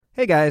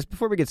Hey guys,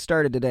 before we get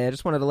started today, I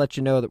just wanted to let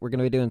you know that we're going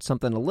to be doing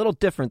something a little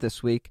different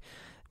this week,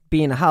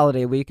 being a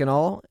holiday week and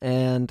all.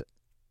 And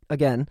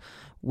again,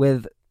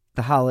 with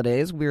the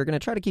holidays, we're going to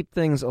try to keep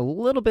things a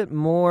little bit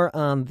more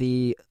on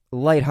the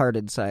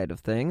lighthearted side of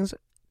things.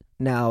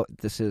 Now,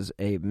 this is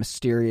a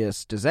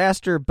mysterious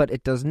disaster, but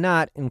it does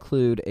not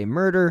include a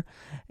murder.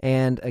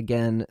 And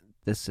again,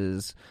 this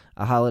is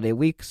a holiday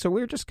week, so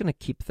we're just going to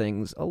keep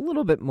things a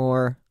little bit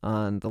more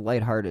on the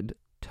lighthearted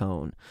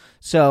tone.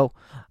 So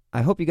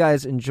I hope you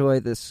guys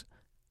enjoy this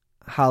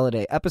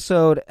holiday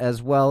episode,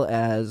 as well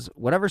as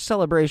whatever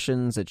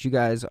celebrations that you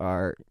guys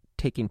are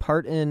taking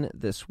part in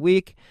this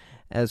week,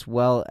 as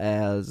well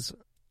as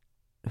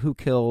Who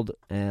Killed,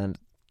 and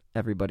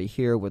everybody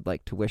here would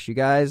like to wish you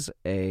guys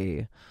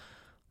a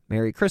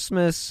Merry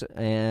Christmas,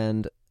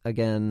 and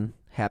again,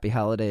 Happy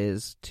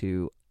Holidays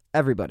to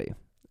everybody.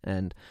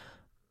 And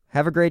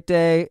have a great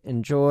day,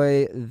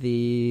 enjoy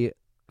the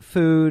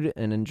food,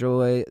 and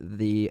enjoy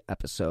the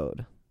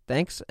episode.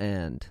 Thanks,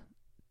 and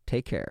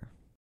take care.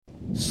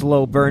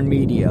 Slow Burn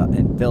Media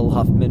and Bill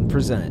Huffman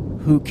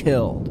present Who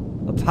Killed,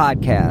 a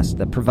podcast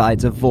that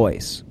provides a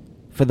voice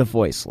for the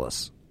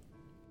voiceless.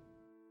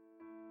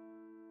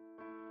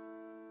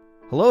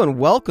 Hello and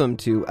welcome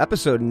to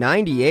episode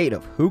 98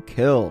 of Who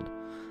Killed.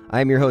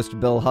 I am your host,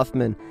 Bill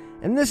Huffman,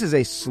 and this is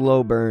a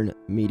Slow Burn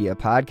Media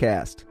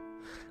podcast.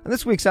 On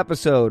this week's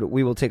episode,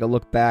 we will take a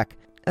look back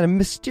at a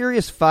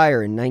mysterious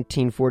fire in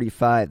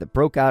 1945 that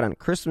broke out on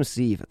Christmas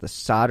Eve at the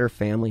Sodder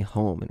family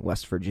home in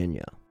West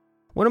Virginia.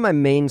 One of my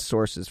main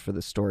sources for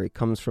this story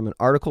comes from an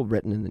article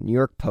written in the New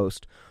York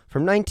Post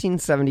from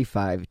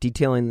 1975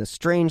 detailing the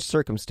strange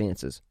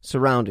circumstances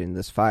surrounding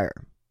this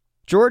fire.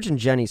 George and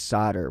Jenny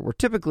Sodder were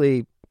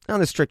typically on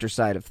the stricter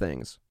side of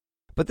things,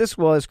 but this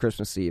was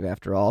Christmas Eve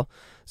after all,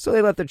 so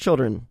they let their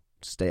children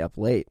stay up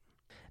late.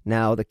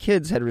 Now, the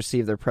kids had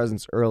received their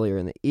presents earlier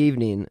in the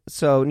evening,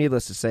 so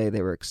needless to say,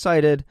 they were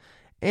excited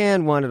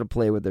and wanted to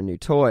play with their new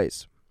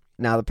toys.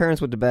 Now, the parents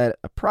went to bed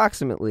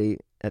approximately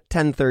at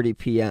 10:30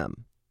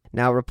 p.m.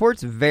 Now,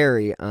 reports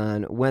vary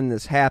on when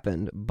this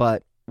happened,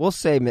 but we'll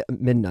say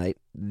midnight.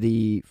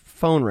 The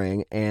phone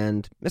rang,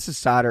 and Mrs.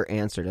 Sodder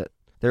answered it.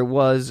 There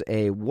was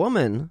a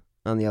woman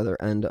on the other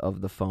end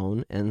of the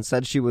phone and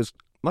said she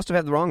must have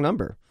had the wrong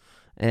number.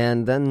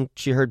 And then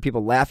she heard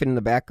people laughing in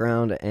the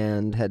background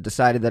and had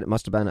decided that it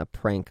must have been a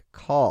prank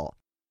call.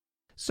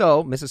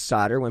 So Mrs.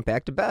 Sodder went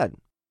back to bed.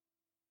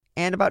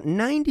 And about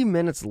 90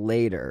 minutes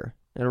later,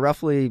 at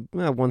roughly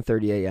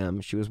 1:30 a.m.,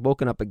 she was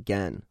woken up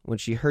again when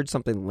she heard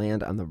something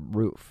land on the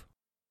roof.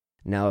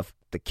 Now, if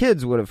the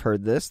kids would have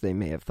heard this, they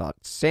may have thought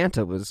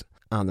Santa was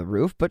on the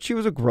roof, but she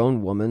was a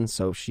grown woman,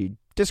 so she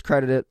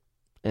discredited it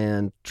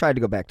and tried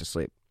to go back to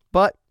sleep.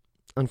 But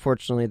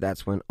unfortunately,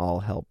 that's when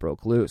all hell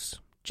broke loose.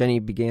 Jenny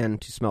began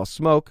to smell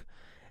smoke,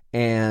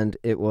 and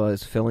it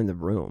was filling the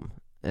room.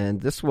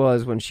 And this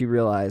was when she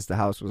realized the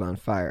house was on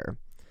fire.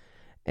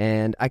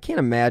 And I can't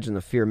imagine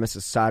the fear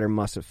Mrs. Sodder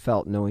must have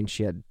felt knowing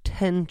she had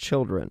 10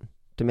 children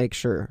to make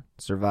sure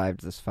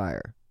survived this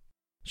fire.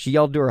 She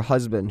yelled to her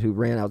husband, who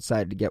ran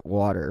outside to get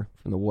water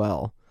from the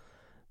well.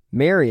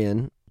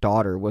 Marion,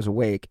 daughter, was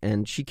awake,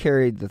 and she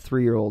carried the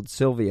 3-year-old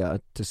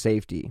Sylvia to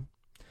safety.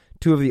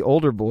 2 of the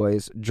older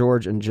boys,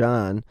 George and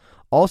John,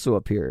 also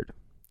appeared.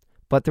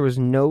 But there was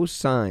no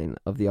sign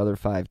of the other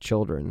 5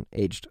 children,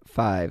 aged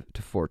 5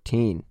 to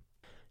 14.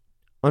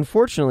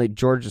 Unfortunately,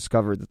 George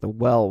discovered that the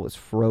well was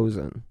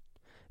frozen.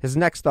 His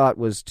next thought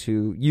was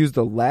to use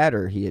the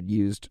ladder he had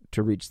used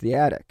to reach the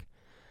attic.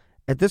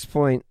 At this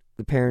point,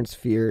 the parents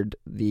feared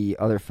the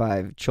other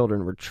 5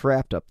 children were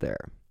trapped up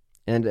there.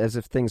 And as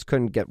if things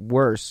couldn't get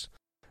worse,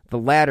 the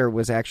ladder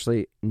was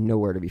actually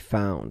nowhere to be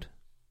found.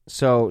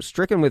 So,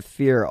 stricken with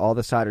fear, all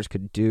the Sodders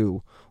could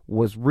do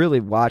was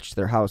really watch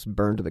their house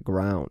burn to the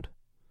ground.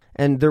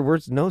 And there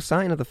was no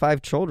sign of the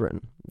 5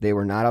 children. They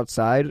were not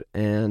outside,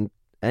 and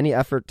any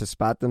effort to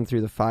spot them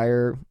through the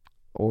fire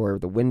or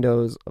the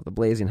windows of the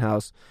blazing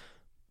house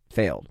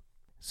failed.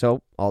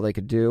 So all they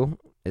could do,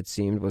 it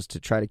seemed, was to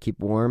try to keep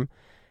warm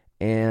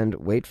and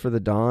wait for the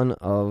dawn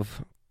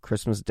of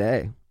Christmas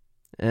Day.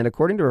 And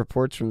according to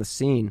reports from the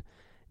scene,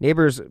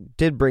 neighbors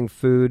did bring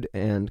food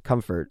and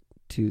comfort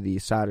to the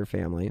Sodder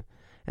family,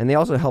 and they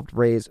also helped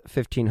raise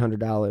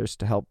 $1,500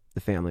 to help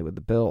the family with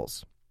the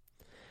bills.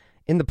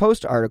 In the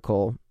Post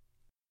article,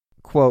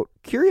 quote,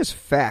 curious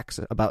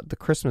facts about the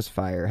Christmas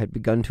fire had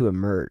begun to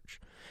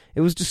emerge. It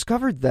was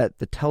discovered that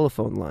the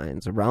telephone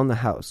lines around the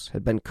house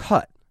had been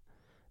cut.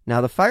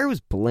 Now, the fire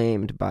was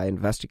blamed by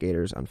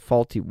investigators on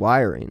faulty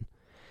wiring,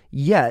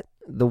 yet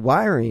the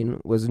wiring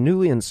was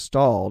newly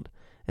installed,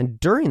 and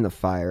during the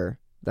fire,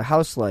 the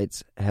house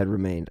lights had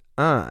remained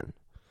on.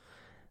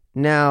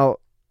 Now,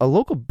 a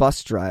local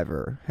bus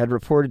driver had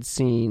reported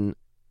seeing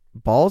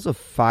balls of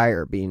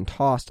fire being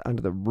tossed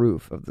onto the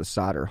roof of the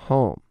Sodder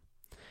home.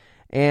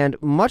 And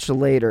much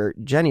later,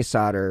 Jenny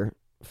Sodder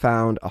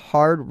found a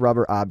hard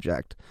rubber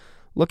object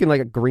looking like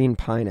a green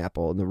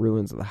pineapple in the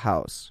ruins of the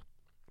house.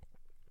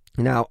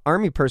 Now,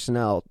 Army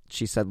personnel,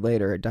 she said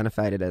later,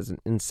 identified it as an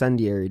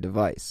incendiary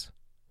device.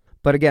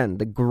 But again,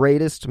 the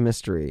greatest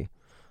mystery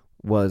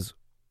was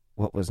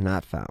what was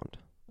not found.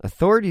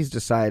 Authorities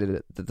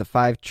decided that the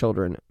 5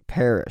 children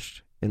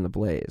perished in the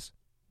blaze.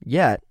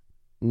 Yet,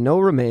 no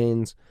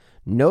remains,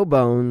 no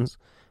bones,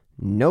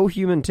 no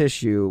human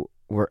tissue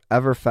were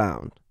ever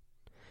found.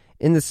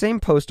 In the same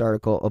Post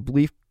article, a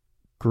belief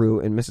grew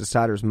in Mrs.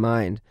 Sodder's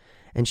mind,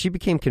 and she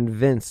became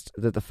convinced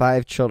that the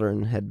 5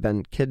 children had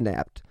been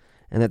kidnapped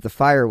and that the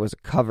fire was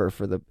a cover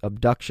for the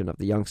abduction of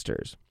the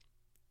youngsters.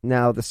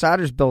 Now, the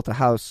Sodders built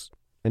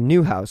a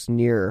new house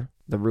near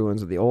the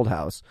ruins of the old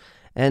house,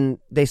 and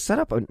they set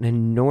up an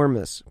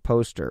enormous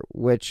poster,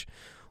 which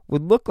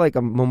would look like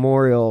a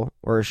memorial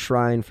or a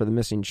shrine for the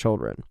missing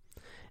children.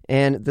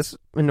 And this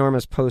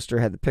enormous poster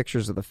had the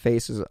pictures of the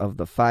faces of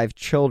the 5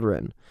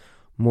 children,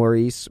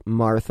 Maurice,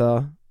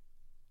 Martha,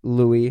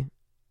 Louis,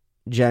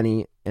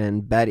 Jenny,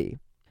 and Betty,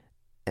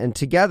 and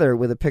together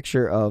with a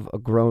picture of a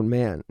grown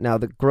man. Now,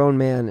 the grown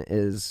man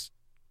is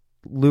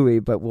Louis,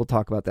 but we'll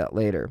talk about that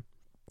later.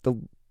 The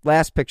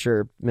last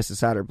picture Mrs.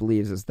 Sodder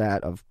believes is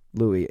that of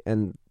Louis,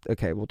 and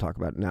okay, we'll talk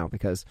about it now,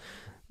 because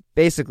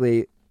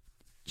basically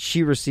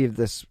she received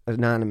this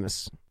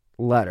anonymous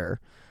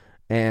letter,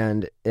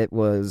 and it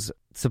was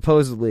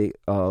supposedly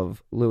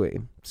of Louis.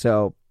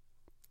 So,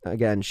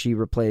 again, she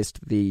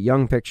replaced the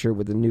young picture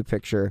with the new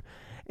picture,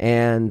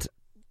 and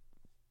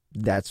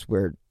that's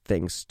where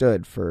things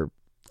stood for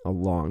a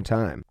long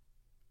time.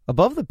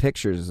 Above the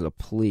pictures is a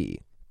plea.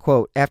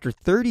 Quote, "After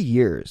 30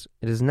 years,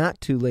 it is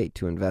not too late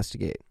to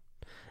investigate."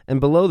 And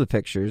below the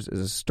pictures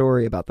is a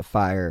story about the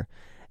fire,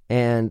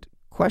 and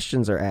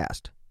questions are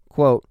asked.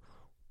 Quote,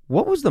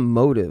 "What was the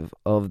motive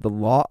of the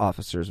law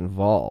officers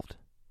involved?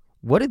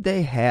 What did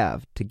they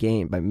have to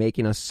gain by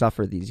making us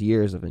suffer these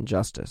years of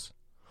injustice?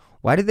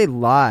 Why did they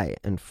lie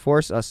and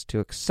force us to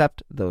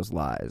accept those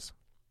lies?"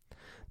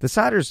 The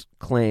Sodders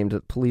claimed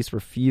that police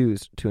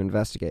refused to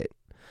investigate,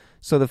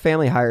 so the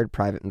family hired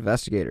private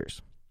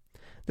investigators.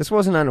 This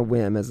wasn't on a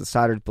whim, as the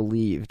Sodders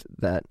believed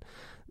that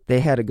they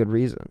had a good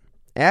reason.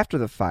 After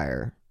the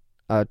fire,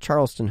 a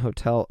Charleston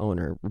hotel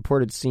owner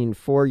reported seeing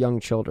 4 young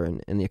children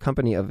in the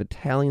company of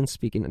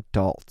Italian-speaking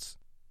adults.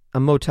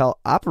 A motel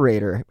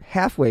operator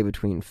halfway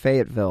between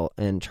Fayetteville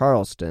and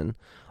Charleston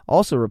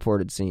also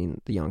reported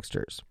seeing the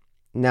youngsters.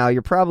 Now,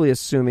 you're probably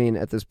assuming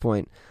at this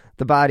point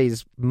the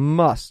bodies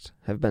must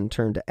have been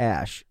turned to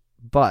ash,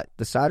 but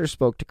the Sodders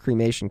spoke to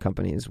cremation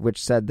companies,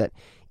 which said that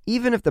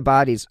even if the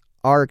bodies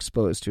are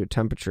exposed to a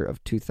temperature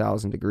of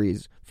 2,000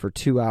 degrees for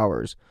 2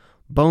 hours,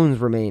 bones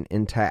remain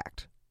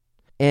intact.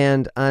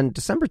 And on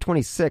December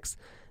 26,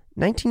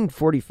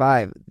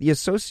 1945, the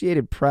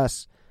Associated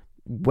Press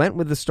went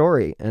with the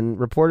story and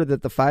reported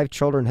that the 5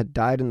 children had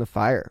died in the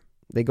fire.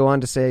 They go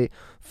on to say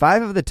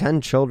 5 of the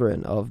 10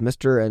 children of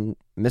Mr. and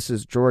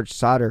Mrs. George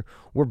Sodder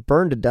were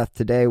burned to death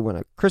today when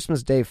a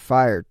Christmas Day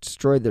fire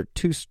destroyed their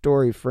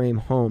 2-story frame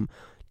home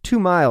 2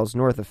 miles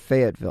north of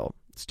Fayetteville,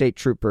 State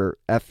Trooper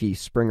F.E.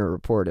 Springer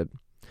reported.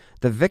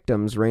 The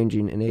victims,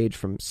 ranging in age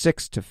from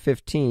 6 to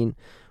 15,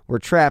 were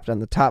trapped on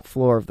the top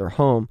floor of their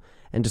home,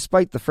 and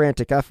despite the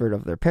frantic effort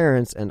of their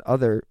parents and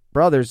other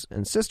brothers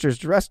and sisters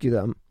to rescue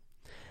them,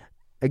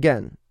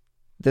 again,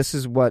 this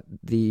is what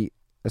the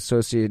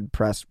Associated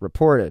Press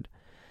reported.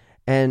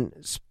 And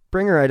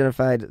Springer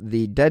identified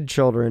the dead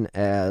children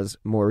as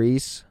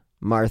Maurice,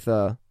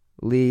 Martha,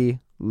 Lee,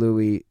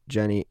 Louis,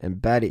 Jenny,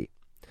 and Betty.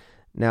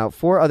 Now,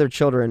 4 other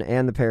children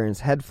and the parents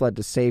had fled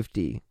to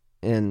safety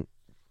in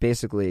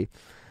basically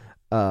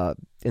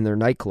in their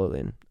night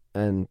clothing,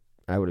 and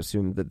I would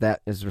assume that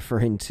that is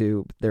referring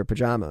to their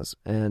pajamas.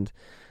 And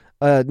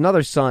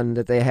another son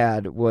that they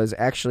had was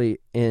actually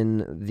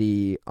in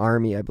the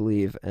Army, I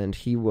believe, and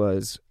he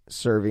was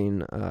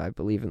serving, I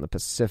believe, in the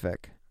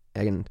Pacific.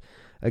 And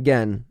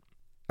again,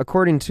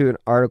 according to an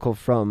article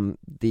from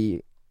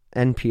the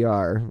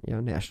NPR,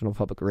 National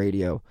Public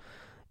Radio,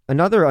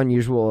 another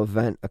unusual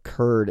event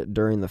occurred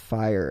during the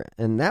fire,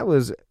 and that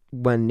was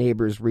when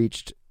neighbors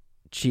reached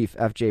Chief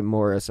F.J.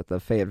 Morris at the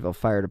Fayetteville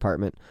Fire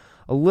Department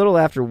a little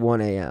after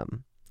 1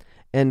 a.m.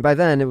 And by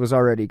then, it was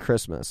already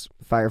Christmas.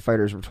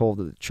 Firefighters were told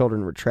that the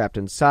children were trapped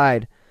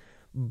inside,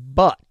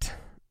 but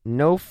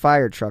no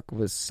fire truck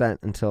was sent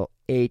until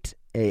 8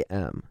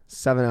 a.m.,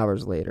 7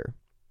 hours later.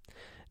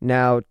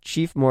 Now,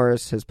 Chief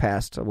Morris has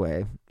passed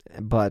away,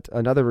 but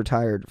another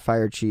retired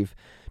fire chief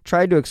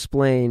tried to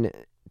explain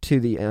to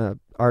the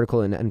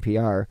article in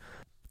NPR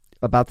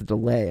about the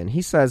delay, and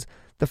he says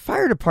the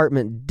fire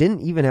department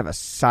didn't even have a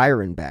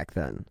siren back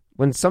then.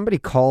 When somebody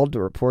called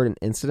to report an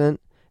incident,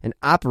 an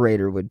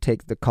operator would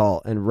take the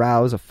call and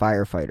rouse a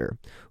firefighter,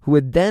 who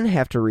would then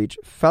have to reach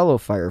fellow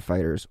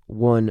firefighters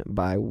one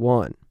by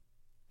one.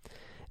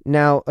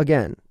 Now,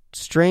 again,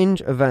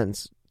 strange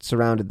events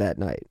surrounded that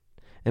night,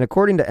 and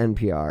according to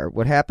NPR,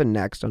 what happened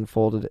next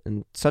unfolded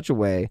in such a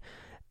way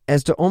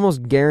as to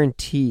almost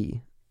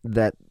guarantee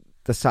that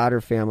the Sodder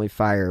family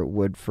fire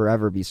would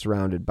forever be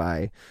surrounded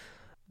by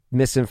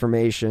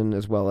misinformation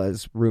as well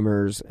as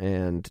rumors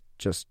and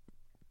just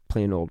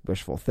plain old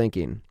wishful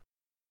thinking.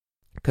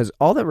 Because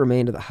all that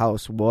remained of the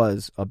house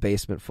was a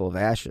basement full of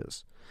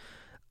ashes.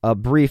 A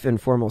brief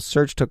informal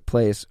search took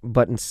place,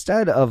 but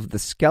instead of the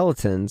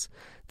skeletons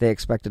they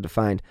expected to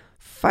find,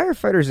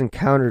 firefighters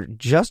encountered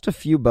just a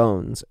few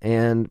bones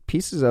and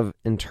pieces of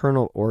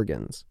internal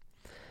organs.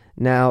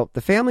 Now,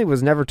 the family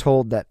was never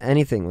told that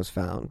anything was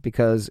found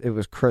because it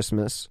was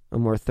Christmas. A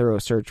more thorough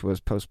search was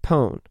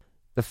postponed.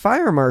 The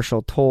fire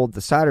marshal told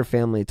the Sodder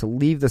family to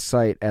leave the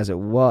site as it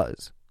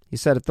was. He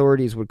said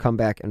authorities would come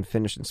back and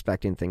finish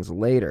inspecting things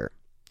later.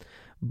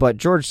 But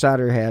George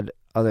Sodder had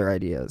other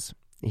ideas.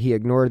 He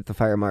ignored the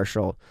fire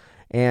marshal,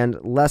 and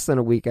less than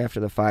a week after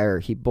the fire,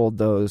 he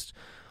bulldozed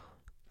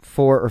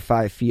 4 or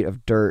 5 feet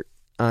of dirt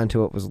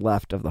onto what was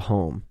left of the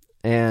home,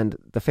 and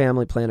the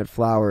family planted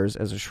flowers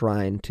as a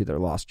shrine to their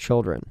lost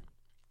children.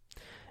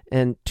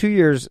 And 2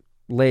 years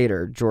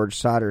later, George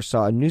Sodder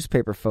saw a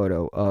newspaper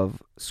photo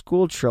of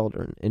school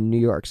children in New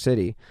York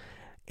City,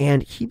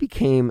 and he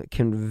became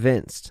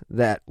convinced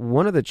that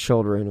one of the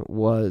children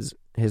was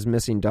his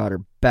missing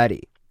daughter,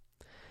 Betty.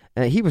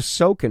 And he was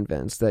so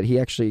convinced that he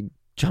actually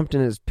jumped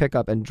in his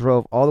pickup and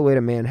drove all the way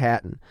to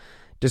Manhattan.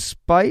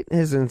 Despite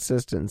his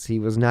insistence, he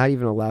was not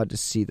even allowed to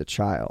see the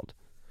child.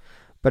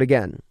 But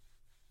again,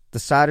 the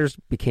Sodders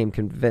became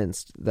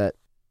convinced that...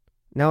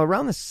 Now,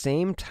 around the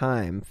same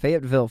time,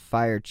 Fayetteville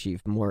Fire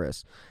Chief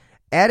Morris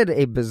added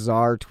a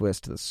bizarre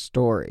twist to the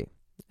story.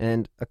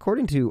 And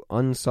according to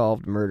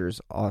Unsolved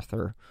Murders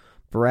author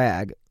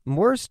Bragg,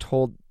 Morris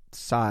told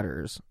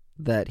Sodders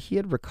that he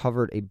had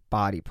recovered a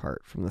body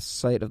part from the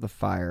site of the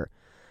fire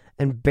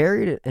and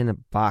buried it in a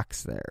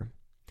box there.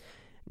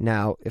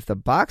 Now, if the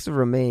box of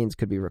remains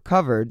could be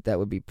recovered, that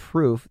would be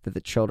proof that the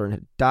children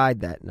had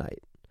died that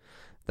night.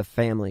 The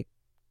family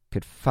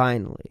could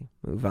finally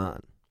move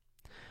on.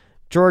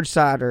 George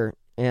Sodder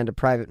and a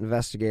private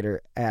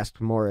investigator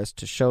asked Morris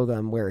to show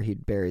them where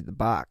he'd buried the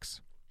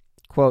box.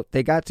 Quote,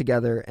 "They got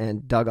together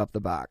and dug up the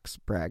box,"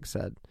 Bragg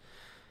said.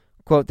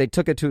 Quote, "They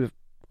took it to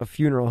a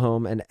funeral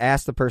home and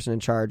asked the person in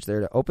charge there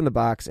to open the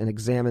box and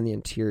examine the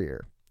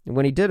interior. And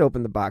when he did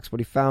open the box, what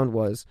he found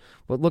was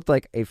what looked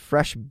like a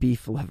fresh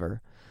beef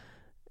liver.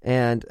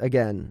 And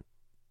again,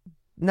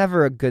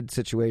 never a good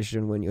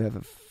situation when you have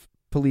a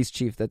police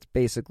chief that's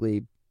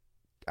basically,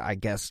 I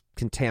guess,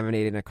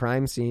 contaminating a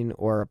crime scene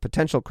or a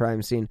potential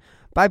crime scene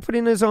by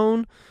putting his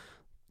own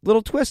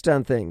little twist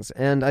on things.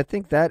 And I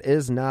think that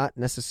is not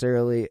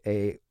necessarily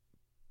a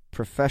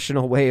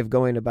professional way of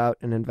going about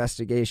an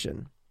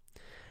investigation.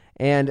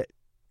 And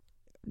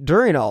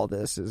during all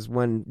this is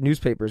when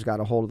newspapers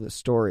got a hold of this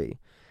story.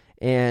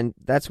 And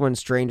that's when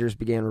strangers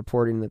began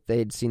reporting that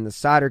they'd seen the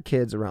Sodder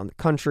kids around the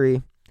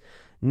country.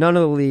 None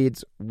of the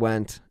leads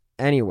went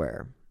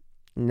anywhere.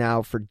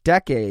 Now, for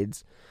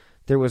decades,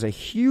 there was a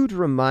huge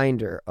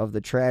reminder of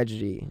the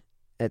tragedy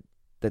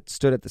that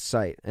stood at the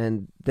site.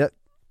 And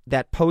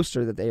that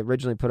poster that they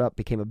originally put up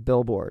became a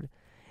billboard.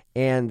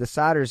 And the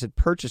Sodders had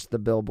purchased the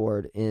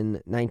billboard in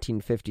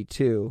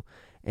 1952.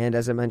 And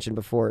as I mentioned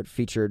before, it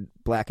featured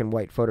black and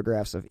white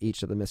photographs of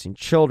each of the missing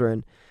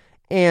children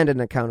and an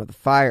account of the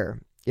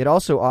fire. It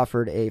also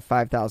offered a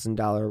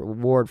 $5,000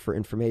 reward for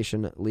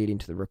information leading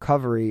to the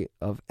recovery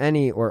of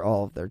any or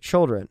all of their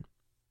children.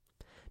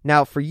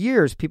 Now, for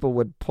years, people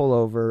would pull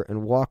over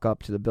and walk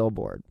up to the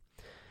billboard.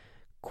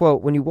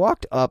 Quote, "When you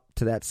walked up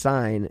to that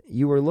sign,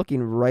 you were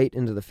looking right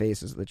into the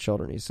faces of the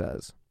children," he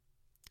says.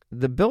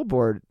 The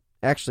billboard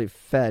actually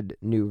fed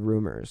new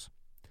rumors.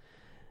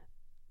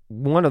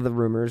 One of the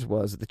rumors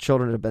was that the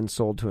children had been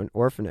sold to an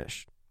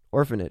orphanage.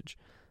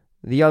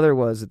 The other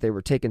was that they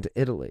were taken to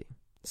Italy.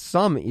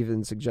 Some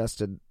even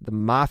suggested the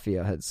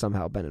mafia had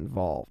somehow been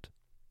involved.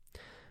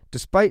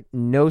 Despite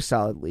no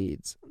solid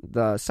leads,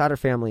 the Sodder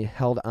family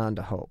held on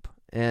to hope.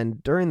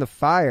 And during the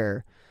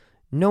fire,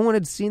 no one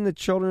had seen the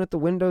children at the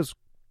windows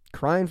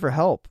crying for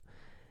help.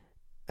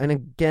 And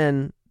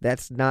again,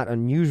 that's not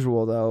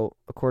unusual, though,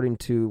 according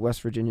to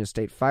West Virginia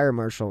State Fire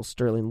Marshal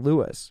Sterling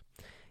Lewis.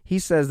 He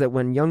says that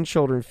when young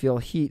children feel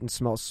heat and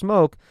smell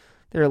smoke,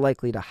 they're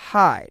likely to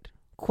hide.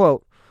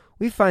 Quote,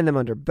 "We find them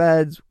under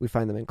beds, we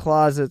find them in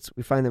closets,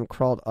 we find them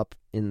crawled up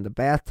in the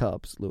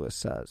bathtubs," Lewis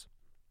says.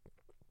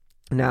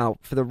 Now,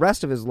 for the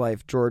rest of his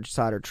life, George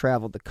Sodder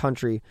traveled the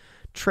country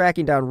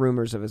tracking down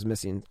rumors of his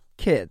missing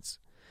kids.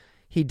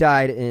 He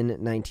died in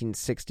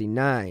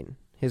 1969.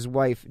 His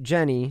wife,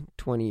 Jenny,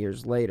 20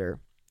 years later.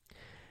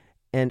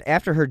 And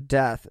after her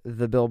death,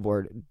 the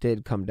billboard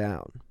did come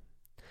down.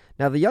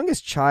 Now, the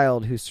youngest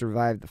child who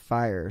survived the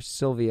fire,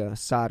 Sylvia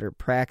Sodder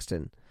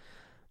Praxton,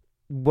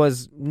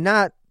 was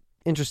not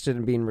interested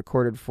in being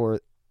recorded for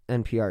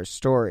NPR's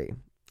story.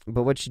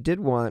 But what she did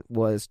want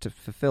was to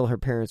fulfill her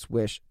parents'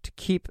 wish to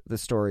keep the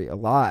story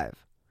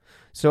alive.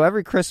 So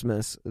every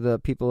Christmas, the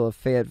people of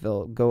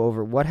Fayetteville go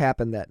over what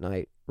happened that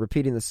night,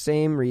 repeating the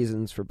same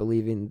reasons for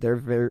believing their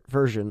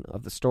version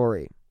of the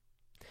story.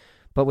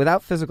 But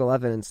without physical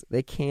evidence,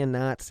 they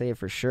cannot say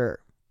for sure.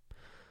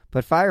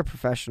 But fire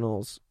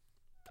professionals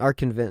are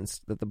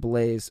convinced that the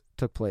blaze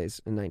took place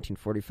in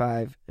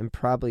 1945 and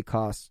probably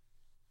cost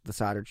the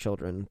Sodder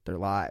children their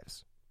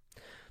lives.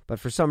 But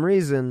for some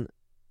reason,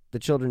 the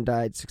children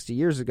died 60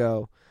 years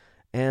ago,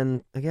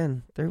 and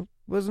again, there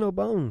was no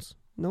bones.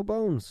 No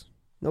bones.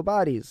 No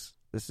bodies.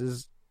 This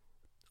is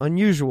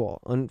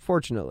unusual,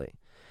 unfortunately,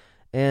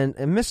 and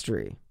a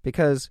mystery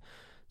because,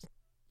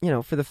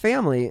 for the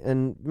family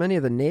and many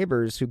of the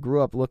neighbors who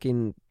grew up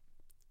looking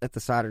at the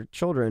Sodder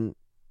children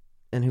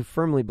and who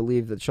firmly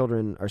believe the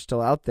children are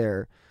still out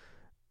there,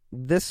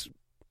 this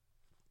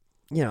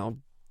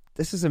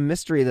is a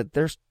mystery that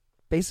they're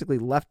basically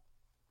left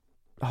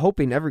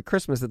hoping every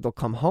Christmas that they'll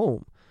come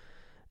home.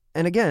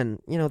 And again,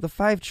 the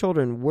 5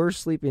 children were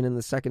sleeping in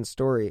the second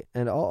story,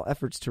 and all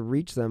efforts to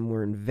reach them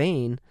were in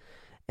vain.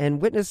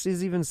 And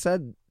witnesses even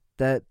said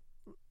that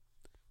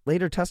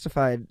later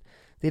testified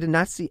they did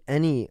not see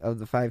any of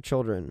the 5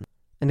 children.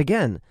 And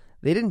again,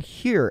 they didn't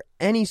hear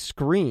any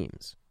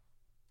screams.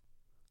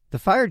 The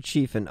fire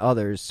chief and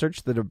others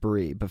searched the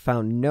debris, but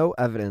found no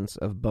evidence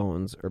of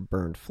bones or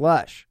burned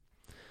flesh.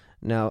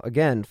 Now,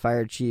 again,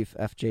 Fire Chief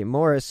F.J.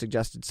 Morris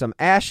suggested some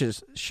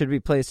ashes should be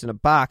placed in a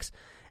box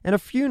and a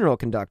funeral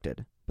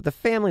conducted, but the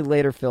family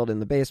later filled in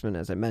the basement,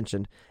 as I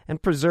mentioned,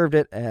 and preserved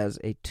it as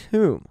a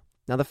tomb.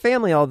 Now, the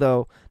family,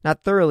 although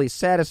not thoroughly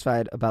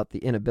satisfied about the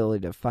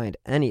inability to find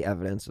any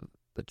evidence of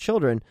the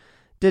children,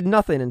 did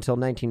nothing until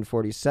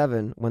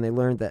 1947 when they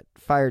learned that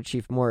Fire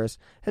Chief Morris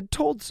had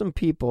told some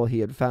people he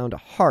had found a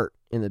heart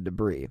in the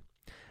debris.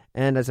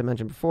 And as I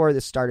mentioned before,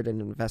 this started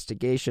an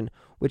investigation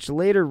which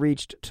later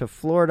reached to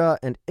Florida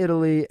and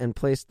Italy and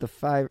placed the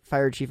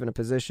fire chief in a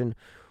position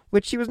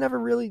which he was never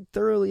really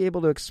thoroughly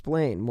able to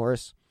explain.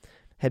 Morris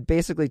had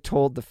basically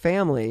told the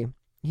family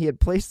he had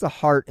placed the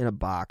heart in a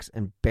box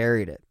and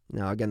buried it.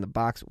 Now, again, the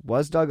box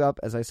was dug up,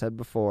 as I said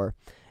before,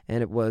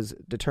 and it was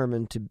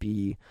determined to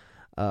be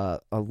a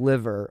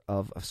liver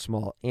of a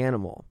small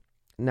animal.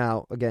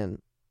 Now, again,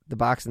 the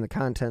box and the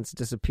contents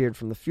disappeared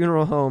from the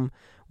funeral home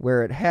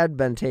where it had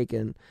been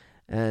taken.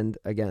 And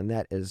again,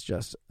 that is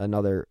just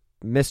another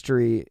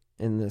mystery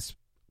in this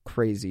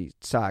crazy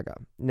saga.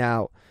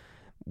 Now,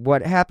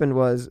 what happened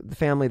was the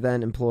family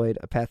then employed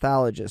a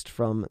pathologist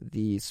from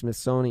the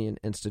Smithsonian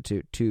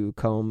Institute to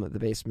comb the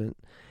basement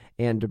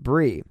and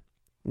debris.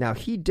 Now,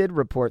 he did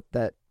report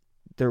that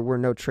there were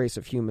no trace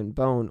of human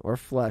bone or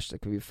flesh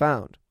that could be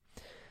found.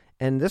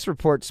 And this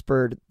report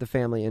spurred the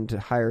family into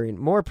hiring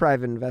more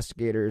private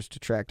investigators to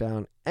track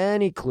down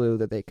any clue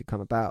that they could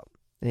come about.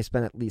 And they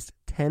spent at least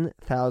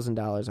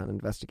 $10,000 on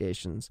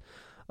investigations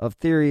of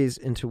theories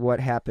into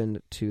what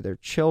happened to their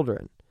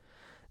children.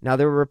 Now,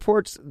 there were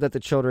reports that the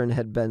children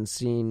had been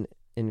seen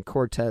in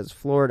Cortez,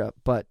 Florida,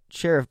 but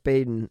Sheriff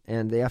Baden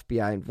and the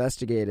FBI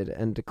investigated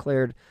and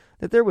declared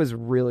that there was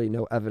really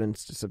no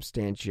evidence to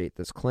substantiate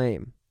this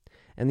claim.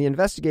 And the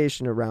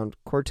investigation around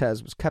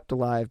Cortez was kept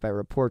alive by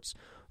reports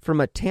from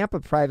a Tampa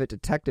private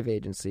detective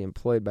agency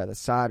employed by the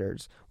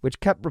Sodders, which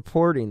kept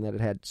reporting that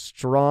it had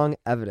strong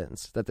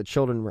evidence that the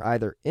children were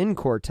either in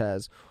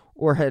Cortez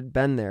or had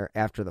been there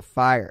after the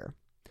fire.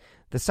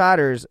 The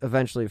Sodders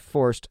eventually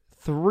forced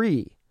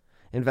 3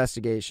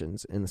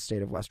 investigations in the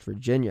state of West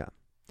Virginia.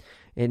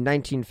 In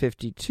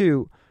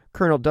 1952,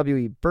 Colonel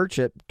W.E.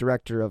 Burchett,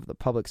 director of the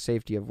Public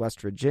Safety of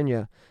West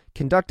Virginia,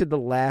 conducted the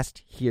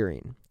last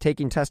hearing,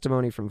 taking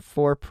testimony from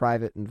 4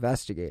 private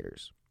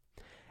investigators.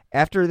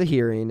 After the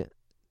hearing,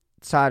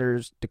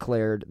 Sodders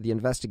declared the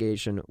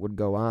investigation would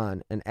go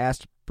on and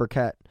asked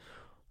Burchett,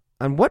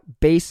 "On what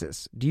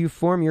basis do you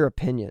form your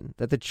opinion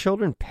that the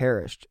children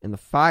perished in the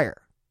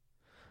fire?"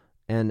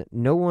 And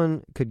no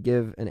one could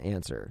give an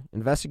answer.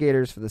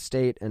 Investigators for the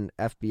state and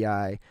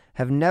FBI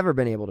have never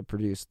been able to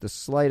produce the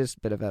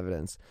slightest bit of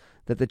evidence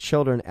that the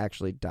children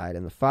actually died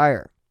in the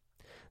fire.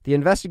 The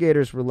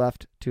investigators were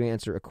left to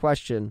answer a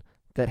question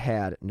that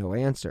had no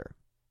answer.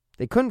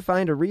 They couldn't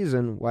find a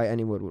reason why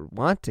anyone would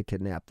want to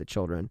kidnap the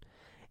children,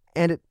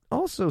 and it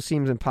also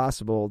seems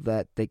impossible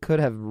that they could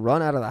have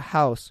run out of the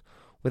house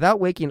without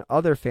waking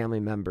other family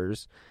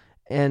members.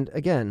 And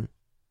again,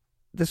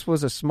 this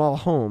was a small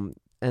home,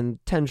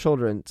 and 10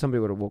 children, somebody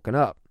would have woken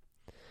up.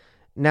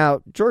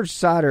 Now, George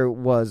Sodder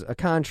was a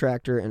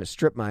contractor and a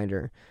strip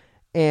miner,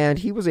 and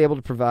he was able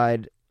to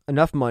provide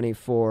enough money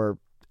for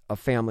a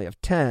family of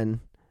 10.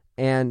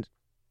 And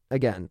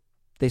again,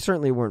 they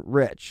certainly weren't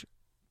rich,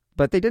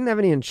 but they didn't have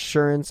any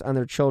insurance on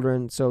their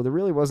children, so there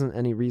really wasn't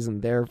any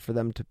reason there for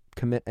them to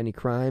commit any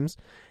crimes.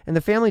 And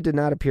the family did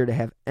not appear to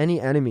have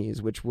any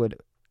enemies which would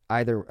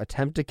either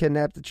attempt to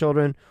kidnap the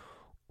children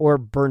or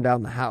burn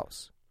down the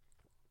house.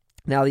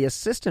 Now, the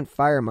assistant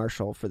fire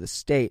marshal for the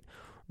state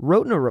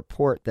wrote in a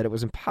report that it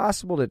was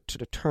impossible to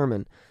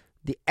determine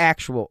the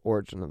actual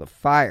origin of the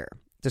fire,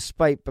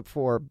 despite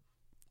before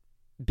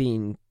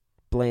being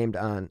blamed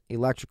on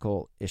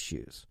electrical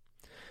issues.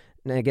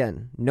 And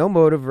again, no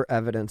motive or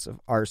evidence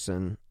of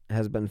arson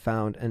has been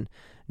found, and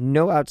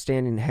no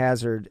outstanding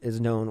hazard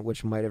is known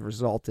which might have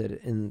resulted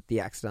in the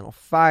accidental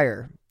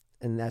fire.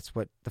 And that's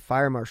what the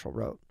fire marshal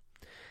wrote.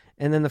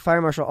 And then the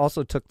fire marshal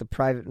also took the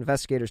private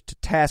investigators to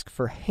task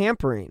for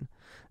hampering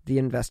the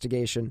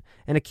investigation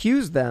and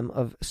accused them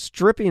of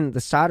stripping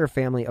the Sodder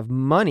family of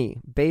money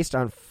based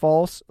on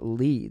false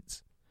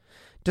leads.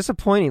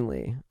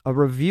 Disappointingly, a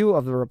review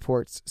of the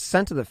reports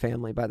sent to the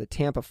family by the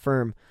Tampa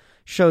firm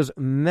shows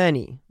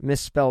many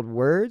misspelled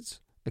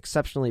words,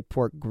 exceptionally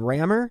poor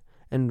grammar,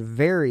 and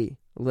very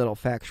little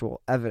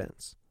factual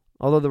evidence,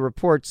 although the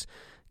reports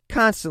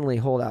constantly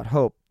hold out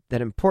hope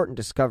that important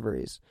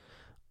discoveries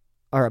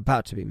are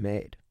about to be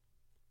made.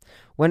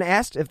 When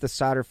asked if the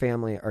Sodder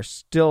family are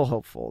still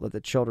hopeful that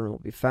the children will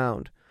be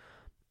found,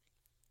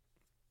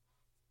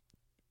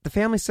 the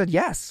family said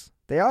yes,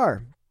 they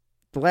are.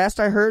 The last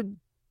I heard,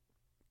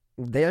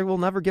 they will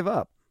never give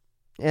up.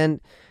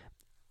 And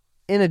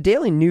in a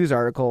Daily News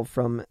article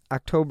from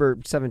October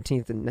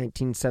 17th in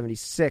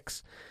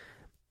 1976,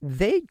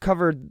 they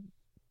covered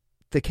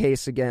the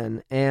case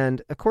again,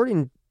 and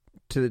according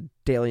to the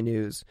Daily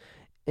News,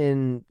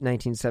 in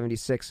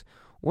 1976,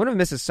 one of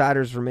Mrs.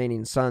 Sodder's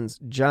remaining sons,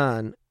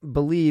 John,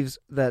 believes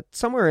that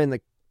somewhere in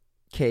the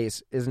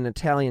case is an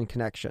Italian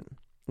connection.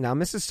 Now,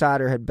 Mrs.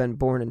 Sodder had been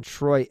born in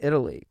Troy,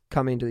 Italy,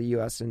 coming to the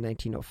U.S. in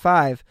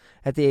 1905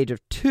 at the age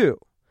of 2.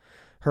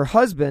 Her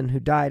husband, who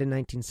died in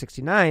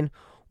 1969,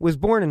 was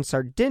born in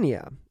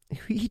Sardinia.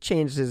 He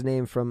changed his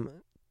name from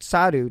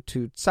Sadu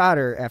to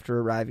Sodder after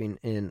arriving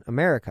in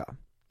America.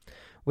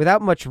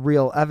 Without much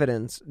real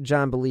evidence,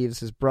 John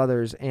believes his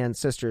brothers and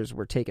sisters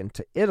were taken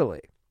to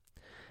Italy.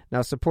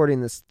 Now,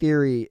 supporting this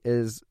theory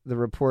is the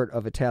report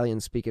of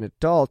Italian-speaking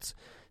adults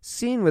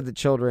seen with the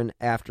children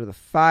after the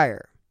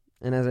fire.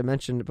 And as I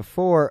mentioned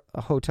before,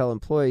 a hotel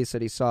employee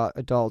said he saw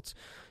adults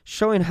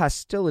showing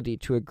hostility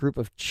to a group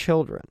of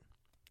children.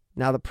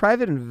 Now, the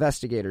private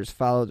investigators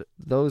followed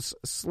those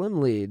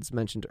slim leads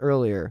mentioned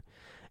earlier,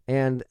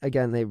 and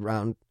again, they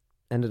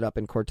ended up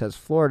in Cortez,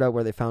 Florida,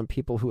 where they found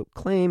people who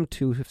claimed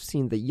to have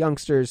seen the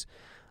youngsters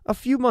a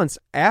few months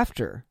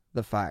after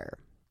the fire.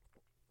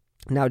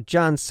 Now,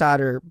 John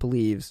Sodder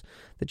believes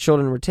the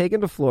children were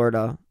taken to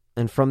Florida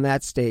and from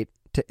that state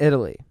to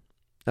Italy.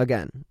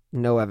 Again,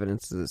 no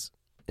evidence is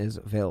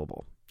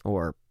available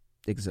or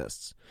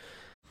exists.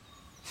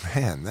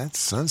 Man, that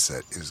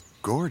sunset is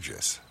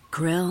gorgeous.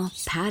 Grill,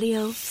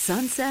 patio,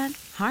 sunset.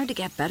 Hard to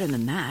get better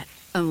than that.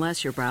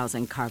 Unless you're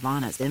browsing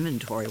Carvana's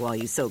inventory while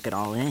you soak it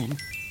all in.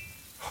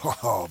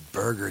 Oh,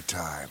 burger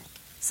time.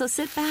 So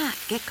sit back,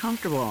 get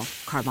comfortable.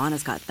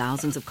 Carvana's got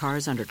thousands of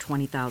cars under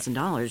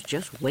 $20,000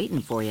 just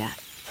waiting for you.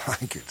 I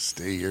could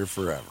stay here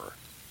forever.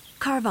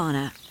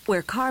 Carvana,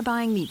 where car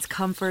buying meets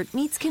comfort,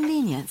 meets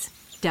convenience.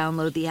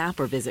 Download the app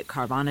or visit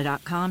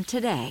Carvana.com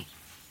today.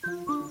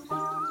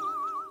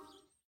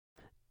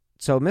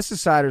 So Mrs.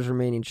 Sodder's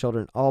remaining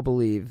children all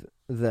believe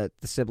that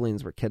the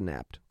siblings were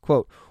kidnapped.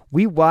 Quote,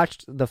 "We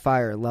watched the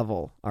fire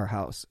level our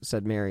house,"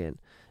 said Marion,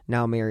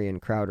 now Marion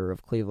Crowder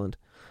of Cleveland.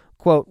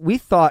 Quote, "We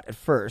thought at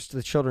first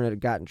the children had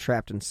gotten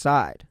trapped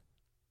inside.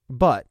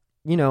 But,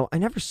 I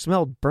never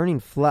smelled burning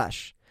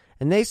flesh.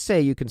 And they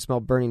say you can smell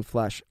burning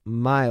flesh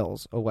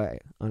miles away,"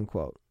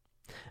 unquote.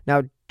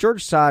 Now,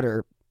 George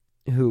Sodder,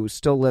 who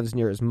still lives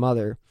near his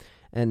mother,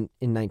 and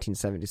in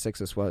 1976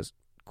 this was,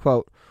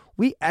 quote,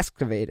 "We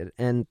excavated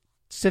and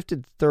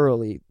sifted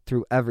thoroughly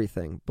through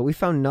everything, but we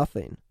found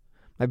nothing.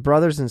 My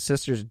brothers and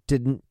sisters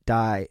didn't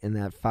die in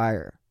that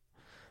fire."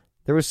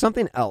 There was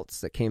something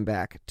else that came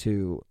back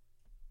to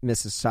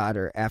Mrs.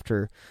 Sodder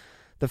after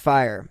the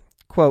fire.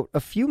 Quote, "A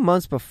few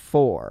months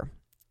before,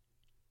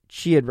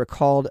 she had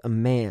recalled a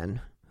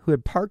man who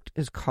had parked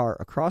his car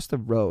across the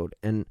road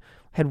and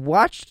had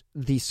watched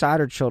the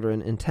Sodder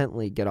children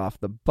intently get off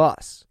the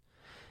bus.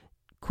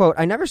 Quote,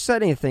 "I never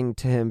said anything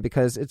to him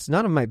because it's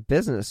none of my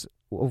business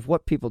of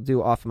what people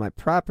do off of my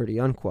property,"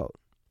 unquote.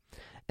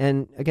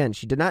 And again,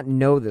 she did not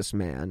know this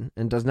man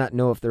and does not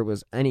know if there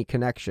was any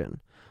connection,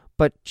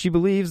 but she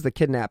believes the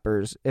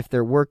kidnappers, if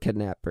there were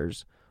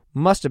kidnappers,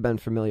 must have been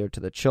familiar to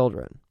the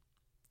children.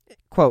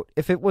 Quote,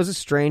 "If it was a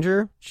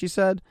stranger," she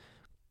said,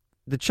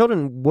 "the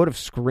children would have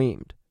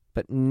screamed,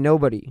 but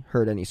nobody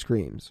heard any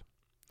screams."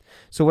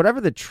 So whatever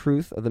the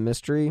truth of the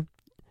mystery,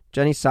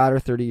 Jenny Sodder,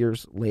 30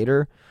 years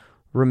later,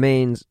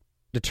 remains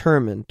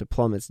determined to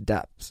plumb its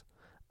depths.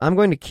 "I'm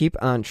going to keep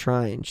on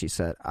trying," she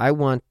said. "I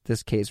want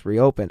this case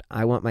reopened.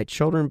 I want my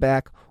children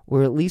back,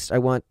 or at least I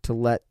want to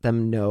let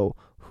them know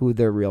who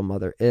their real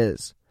mother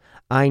is.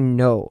 I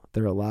know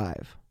they're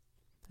alive."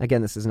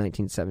 Again, this is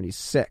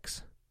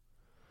 1976.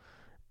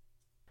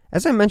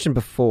 As I mentioned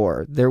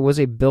before, there was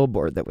a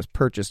billboard that was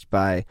purchased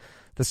by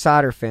the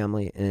Sodder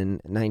family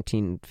in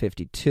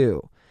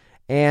 1952.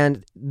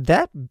 And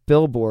that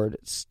billboard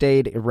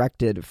stayed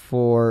erected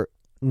for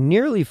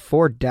nearly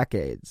 4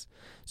 decades.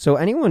 So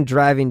anyone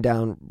driving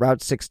down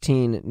Route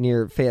 16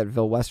 near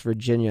Fayetteville, West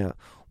Virginia,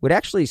 would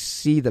actually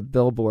see the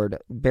billboard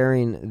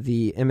bearing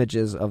the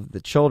images of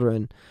the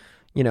children,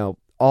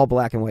 all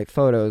black and white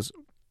photos.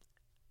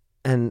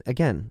 And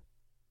again,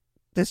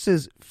 this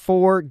is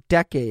 4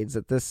 decades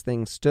that this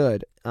thing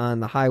stood on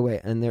the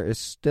highway, and there is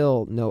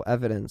still no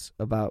evidence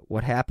about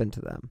what happened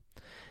to them.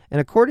 And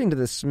according to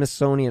the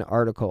Smithsonian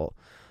article,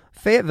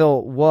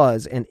 Fayetteville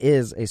was and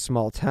is a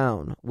small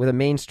town with a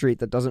main street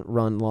that doesn't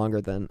run longer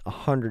than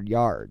 100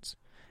 yards.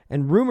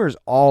 And rumors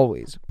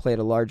always played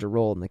a larger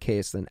role in the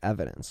case than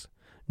evidence.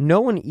 No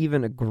one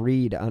even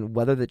agreed on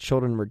whether the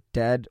children were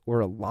dead or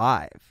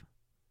alive.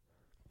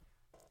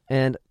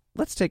 And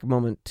let's take a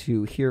moment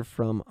to hear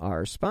from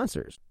our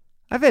sponsors.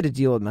 I've had to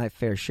deal with my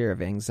fair share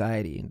of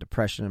anxiety and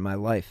depression in my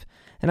life,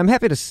 and I'm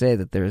happy to say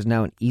that there is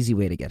now an easy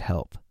way to get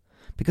help.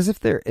 Because if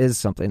there is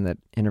something that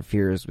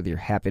interferes with your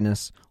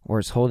happiness or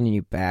is holding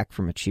you back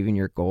from achieving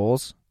your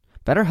goals,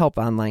 BetterHelp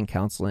Online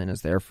Counseling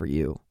is there for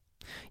you.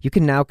 You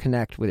can now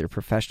connect with your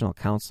professional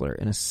counselor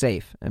in a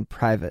safe and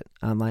private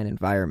online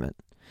environment.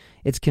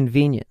 It's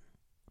convenient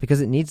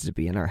because it needs to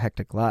be in our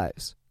hectic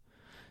lives.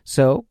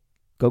 So,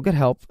 go get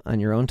help on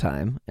your own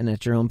time and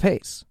at your own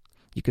pace.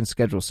 You can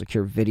schedule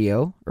secure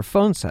video or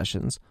phone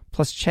sessions,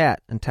 plus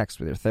chat and text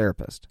with your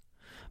therapist.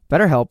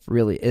 BetterHelp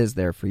really is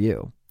there for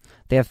you.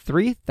 They have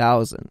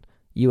 3,000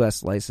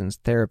 U.S.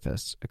 licensed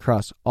therapists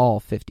across all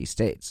 50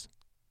 states.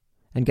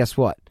 And guess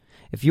what?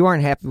 If you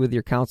aren't happy with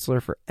your counselor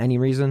for any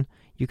reason,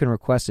 you can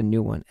request a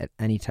new one at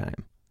any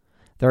time.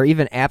 There are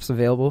even apps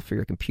available for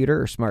your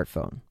computer or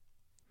smartphone.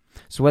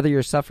 So whether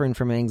you're suffering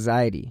from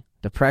anxiety,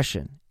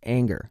 depression,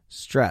 anger,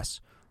 stress,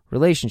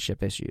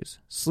 relationship issues,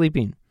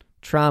 sleeping,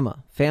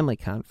 trauma, family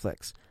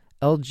conflicts,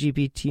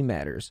 LGBT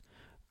matters,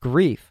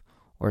 grief,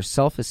 or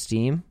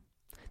self-esteem,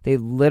 they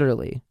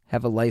literally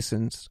have a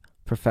licensed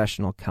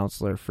professional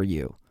counselor for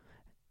you.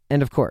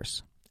 And of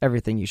course,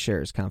 everything you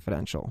share is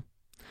confidential.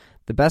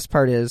 The best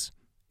part is,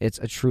 it's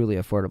a truly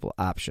affordable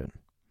option.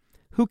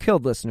 Who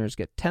Killed listeners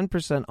get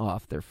 10%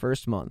 off their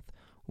first month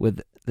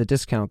with the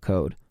discount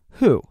code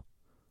WHO.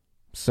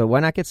 So why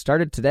not get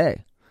started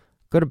today?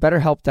 Go to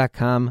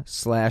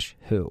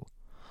betterhelp.com/who.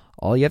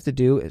 All you have to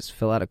do is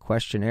fill out a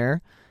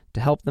questionnaire to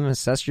help them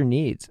assess your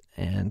needs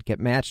and get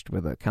matched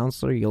with a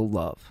counselor you'll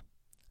love.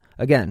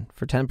 Again,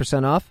 for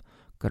 10% off,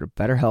 go to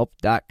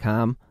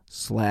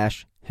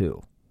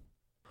betterhelp.com/who.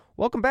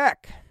 Welcome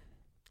back.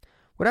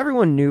 What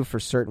everyone knew for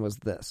certain was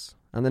this.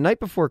 On the night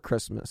before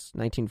Christmas,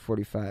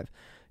 1945,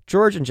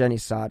 George and Jenny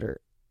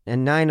Sodder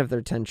and 9 of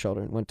their 10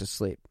 children went to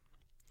sleep.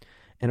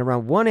 And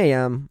around 1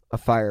 a.m., a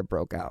fire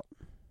broke out.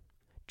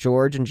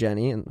 George and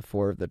Jenny and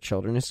 4 of the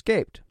children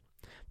escaped,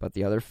 but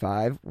the other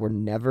 5 were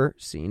never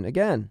seen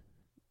again.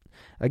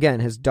 Again,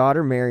 his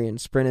daughter Marion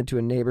sprinted to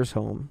a neighbor's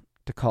home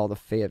to call the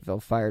Fayetteville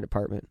Fire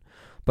Department,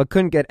 but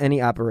couldn't get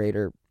any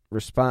operator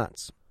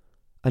response.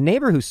 A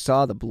neighbor who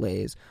saw the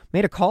blaze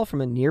made a call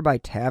from a nearby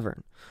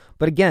tavern,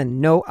 but again,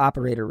 no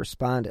operator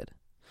responded.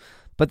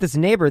 But this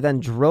neighbor then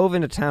drove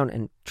into town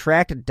and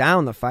tracked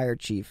down the fire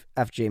chief,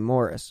 F.J.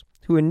 Morris,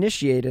 who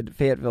initiated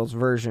Fayetteville's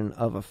version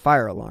of a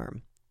fire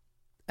alarm.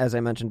 As I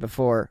mentioned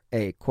before,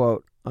 a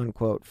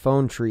quote-unquote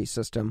phone tree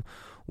system,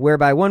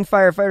 whereby one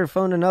firefighter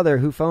phoned another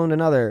who phoned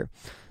another.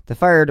 The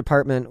fire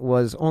department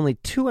was only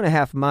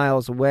 2.5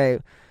 miles away,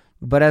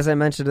 but as I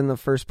mentioned in the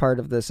first part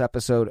of this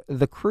episode,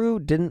 the crew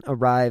didn't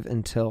arrive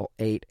until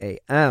 8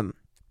 a.m.,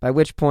 by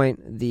which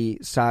point the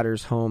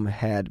Sodders' home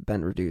had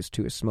been reduced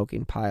to a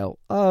smoking pile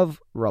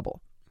of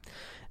rubble.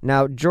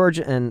 Now, George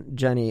and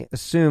Jenny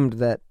assumed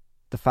that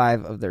the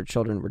 5 of their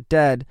children were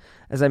dead,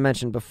 as I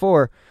mentioned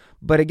before,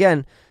 but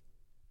again,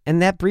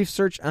 and that brief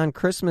search on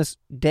Christmas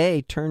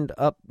Day turned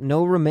up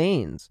no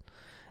remains.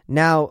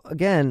 Now,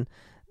 again,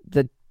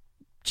 the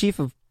chief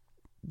of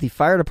the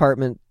fire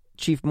department,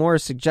 Chief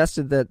Morris,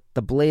 suggested that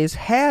the blaze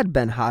had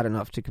been hot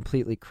enough to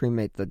completely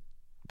cremate the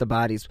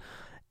bodies,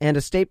 and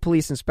a state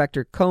police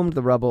inspector combed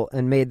the rubble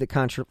and made the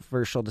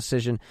controversial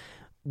decision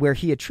where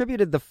he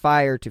attributed the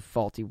fire to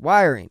faulty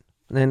wiring.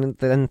 And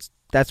then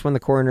that's when the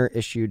coroner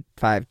issued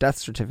 5 death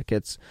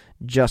certificates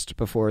just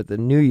before the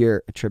new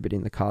year,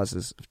 attributing the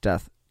causes of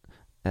death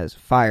as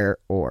fire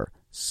or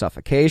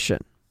suffocation.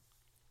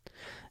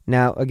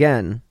 Now,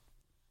 again,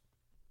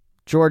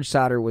 George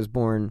Sodder was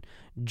born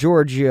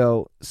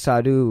Giorgio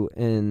Sadu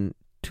in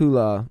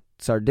Tula,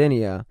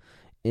 Sardinia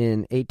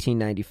in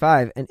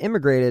 1895 and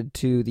immigrated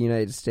to the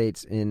United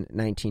States in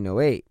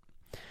 1908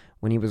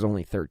 when he was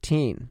only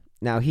 13.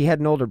 Now, he had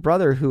an older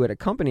brother who had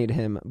accompanied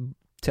him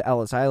to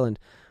Ellis Island,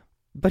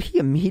 but he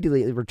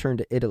immediately returned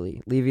to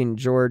Italy, leaving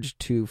George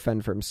to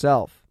fend for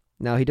himself.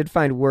 Now, he did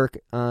find work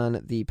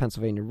on the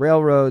Pennsylvania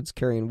railroads,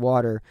 carrying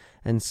water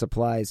and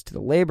supplies to the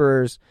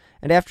laborers,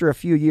 and after a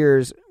few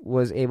years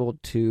was able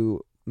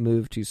to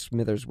move to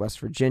Smithers, West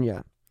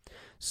Virginia.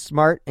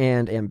 Smart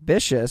and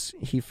ambitious,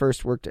 he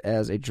first worked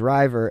as a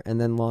driver and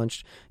then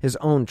launched his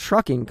own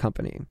trucking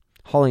company,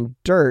 hauling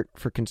dirt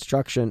for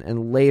construction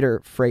and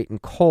later freight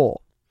and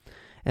coal.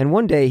 And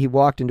one day he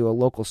walked into a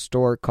local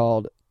store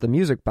called The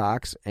Music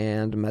Box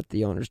and met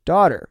the owner's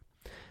daughter.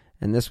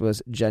 And this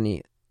was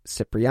Jenny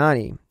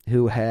Cipriani,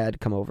 who had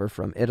come over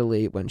from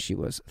Italy when she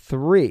was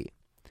 3.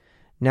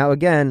 Now,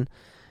 again,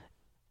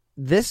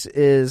 this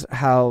is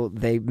how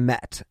they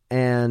met.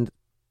 And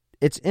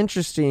it's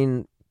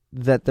interesting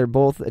that they're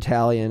both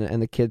Italian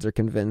and the kids are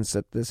convinced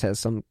that this has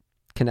some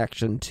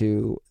connection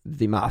to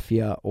the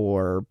mafia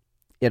or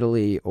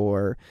Italy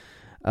or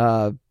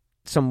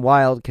some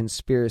wild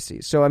conspiracy.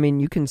 So, I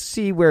mean, you can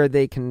see where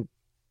they can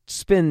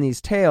spin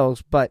these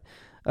tales, but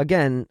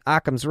again,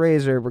 Occam's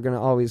razor we're going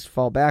to always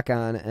fall back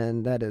on,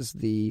 and that is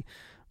the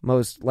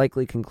most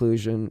likely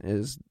conclusion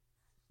is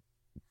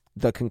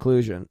the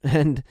conclusion.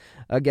 And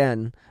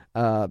again,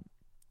 I'm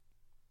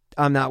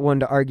not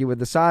one to argue with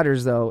the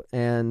Sodders, though,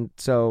 and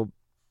so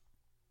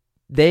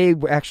they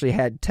actually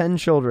had 10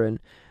 children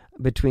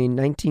between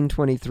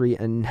 1923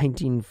 and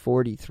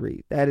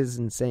 1943. That is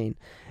insane.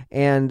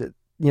 And,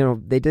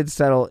 they did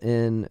settle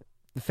in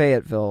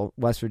Fayetteville,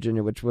 West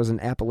Virginia, which was an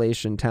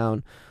Appalachian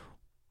town,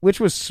 which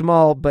was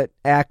small but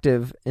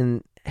active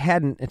and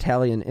had an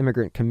Italian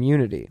immigrant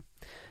community.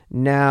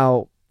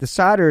 Now, the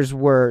Sodders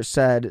were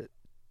said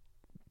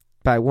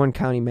by one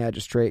county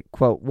magistrate,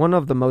 quote, one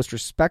of the most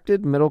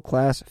respected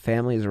middle-class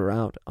families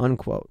around,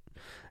 unquote.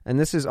 And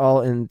this is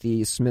all in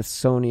the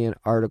Smithsonian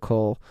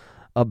article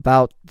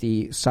about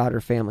the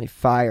Sodder family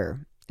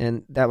fire.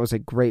 And that was a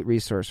great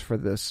resource for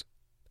this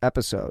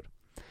episode.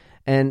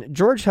 And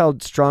George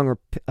held strong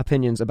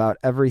opinions about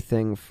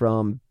everything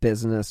from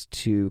business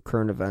to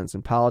current events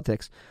and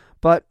politics,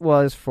 but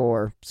was,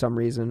 for some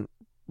reason,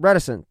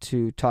 reticent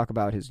to talk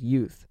about his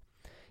youth.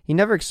 He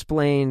never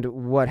explained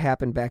what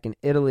happened back in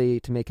Italy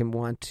to make him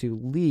want to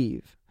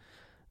leave.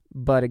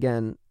 But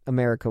again,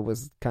 America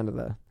was kind of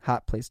the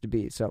hot place to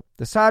be. So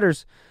the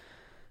Sodders,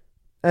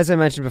 as I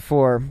mentioned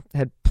before,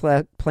 had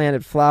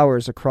planted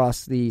flowers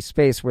across the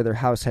space where their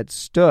house had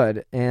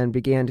stood and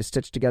began to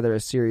stitch together a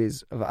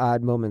series of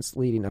odd moments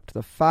leading up to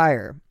the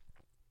fire.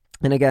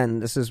 And again,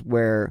 this is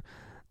where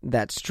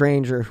that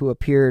stranger who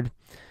appeared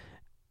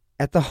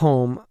at the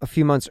home a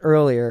few months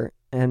earlier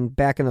and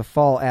back in the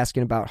fall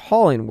asking about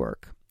hauling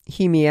work,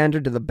 he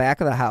meandered to the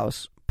back of the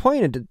house,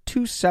 pointed to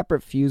 2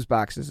 separate fuse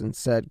boxes and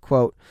said,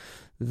 quote,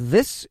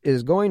 "This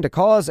is going to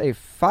cause a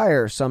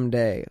fire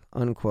someday,"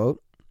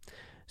 unquote.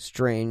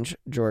 Strange,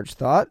 George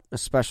thought,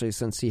 especially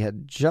since he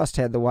had just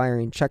had the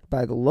wiring checked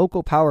by the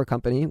local power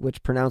company,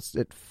 which pronounced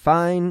it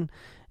fine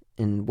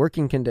in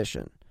working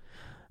condition.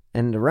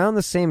 And around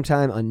the same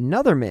time,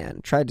 another man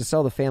tried to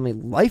sell the family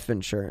life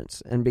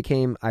insurance and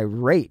became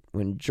irate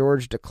when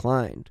George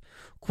declined.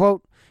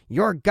 Quote,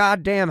 "Your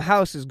goddamn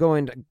house is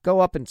going to go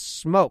up in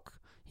smoke,"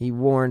 he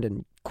warned,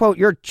 and, quote,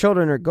 "your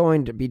children are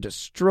going to be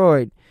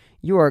destroyed.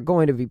 You are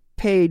going to be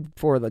paid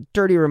for the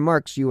dirty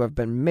remarks you have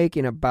been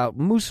making about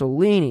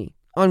Mussolini,"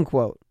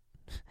 unquote.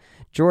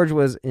 George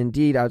was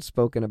indeed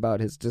outspoken about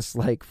his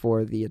dislike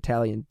for the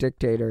Italian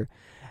dictator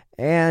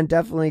and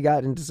definitely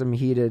got into some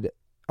heated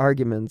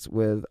arguments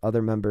with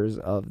other members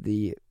of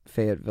the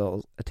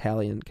Fayetteville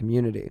Italian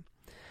community.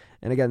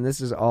 And again,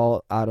 this is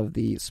all out of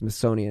the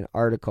Smithsonian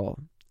article.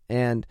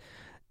 And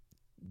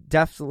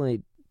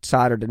definitely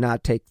Sodder did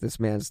not take this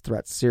man's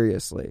threats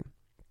seriously.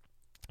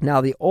 Now,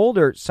 the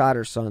older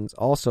Sodder sons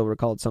also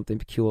recalled something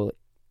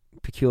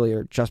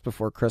peculiar just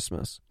before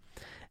Christmas.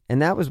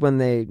 And that was when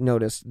they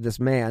noticed this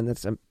man,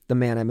 that's the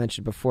man I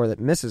mentioned before that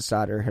Mrs.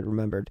 Sodder had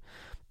remembered,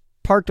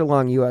 parked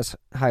along U.S.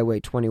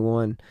 Highway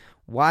 21,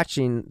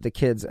 watching the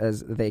kids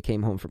as they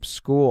came home from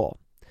school.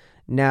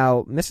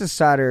 Now, Mrs.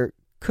 Sodder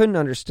couldn't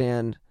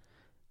understand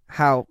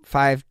how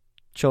 5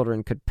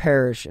 children could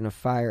perish in a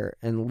fire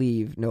and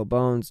leave no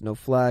bones, no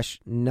flesh,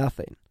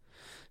 nothing.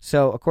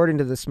 So, according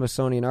to the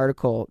Smithsonian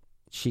article,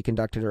 she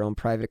conducted her own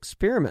private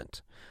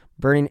experiment,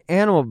 burning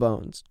animal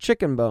bones,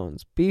 chicken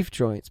bones, beef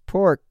joints,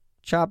 pork,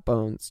 chop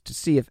bones to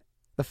see if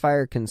the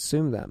fire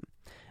consumed them.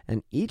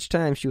 And each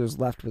time she was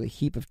left with a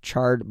heap of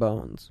charred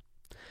bones.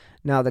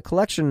 Now, the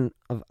collection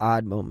of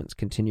odd moments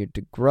continued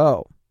to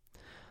grow.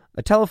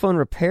 A telephone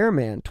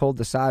repairman told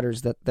the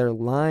Sodders that their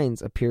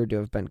lines appeared to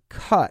have been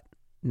cut,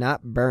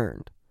 not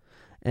burned.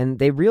 And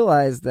they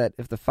realized that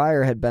if the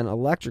fire had been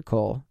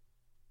electrical,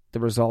 the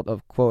result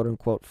of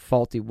quote-unquote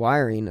faulty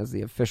wiring, as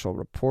the official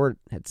report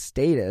had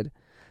stated,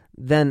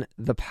 then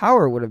the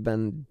power would have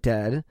been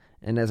dead.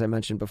 And as I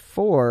mentioned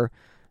before,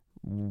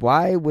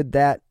 why would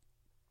the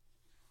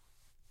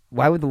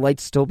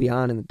lights still be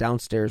on in the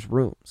downstairs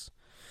rooms?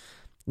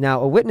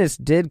 Now, a witness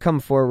did come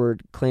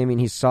forward claiming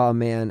he saw a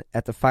man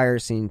at the fire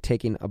scene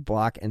taking a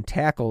block and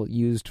tackle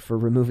used for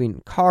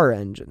removing car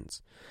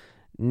engines.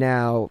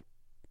 Now,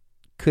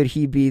 could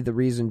he be the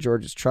reason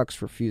George's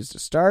trucks refused to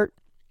start?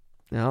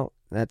 Now,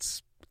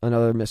 that's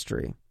another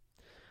mystery.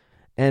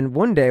 And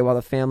one day, while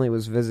the family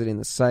was visiting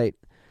the site,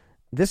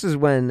 this is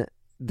when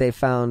they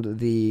found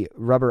the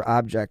rubber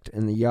object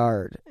in the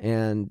yard,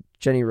 and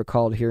Jenny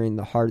recalled hearing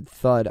the hard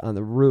thud on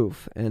the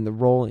roof and the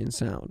rolling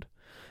sound.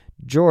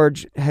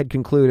 George had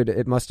concluded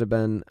it must have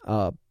been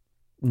a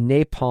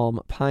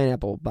napalm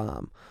pineapple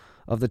bomb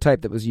of the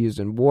type that was used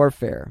in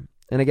warfare.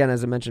 And again,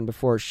 as I mentioned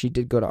before, she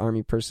did go to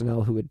Army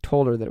personnel who had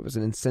told her that it was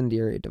an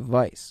incendiary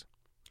device.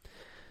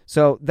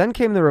 So then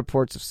came the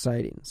reports of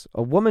sightings.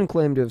 A woman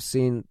claimed to have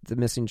seen the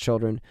missing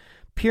children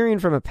peering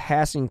from a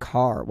passing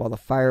car while the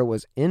fire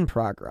was in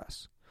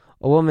progress.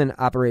 A woman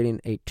operating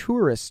a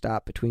tourist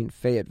stop between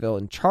Fayetteville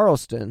and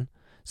Charleston,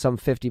 some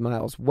 50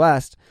 miles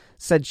west,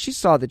 said she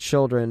saw the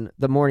children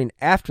the morning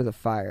after the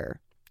fire.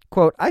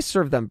 Quote, "I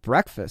served them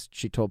breakfast,"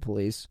 she told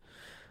police.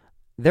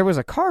 There was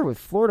a car with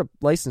Florida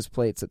license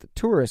plates at the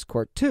tourist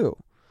court, too.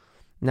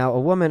 Now, a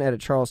woman at a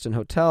Charleston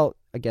hotel,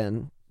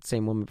 again,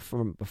 same woman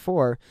from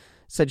before,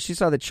 said she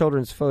saw the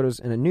children's photos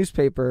in a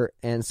newspaper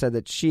and said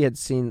that she had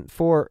seen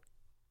 4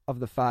 of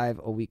the 5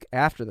 a week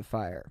after the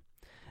fire.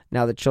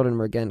 Now, the children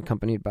were again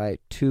accompanied by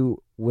 2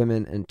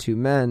 women and 2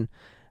 men,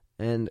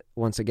 and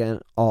once again,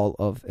 all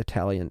of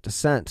Italian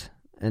descent.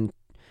 And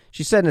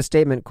she said in a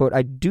statement, quote,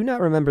 "I do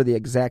not remember the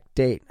exact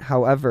date.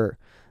 However,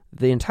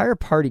 the entire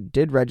party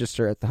did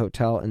register at the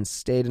hotel and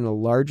stayed in a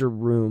larger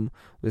room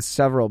with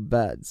several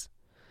beds.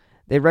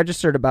 They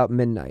registered about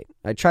midnight.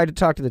 I tried to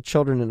talk to the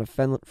children in a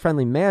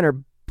friendly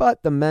manner,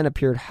 but the men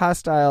appeared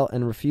hostile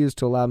and refused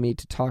to allow me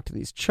to talk to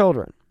these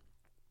children.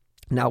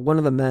 Now, one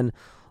of the men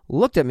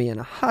looked at me in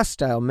a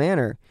hostile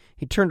manner.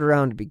 He turned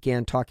around and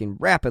began talking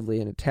rapidly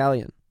in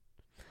Italian.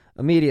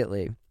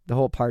 Immediately, the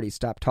whole party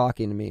stopped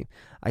talking to me.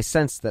 I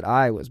sensed that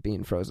I was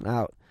being frozen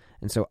out,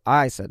 and so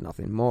I said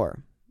nothing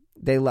more.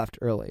 They left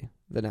early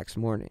the next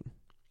morning."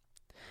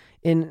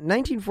 In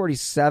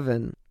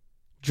 1947,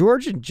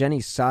 George and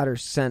Jenny Sodder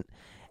sent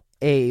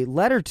a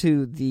letter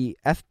to the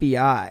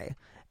FBI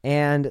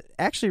and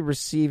actually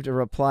received a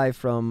reply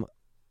from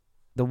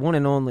the one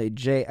and only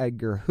J.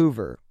 Edgar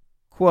Hoover.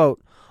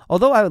 Quote,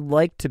 "Although I would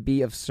like to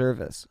be of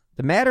service,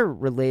 the matter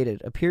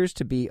related appears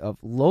to be of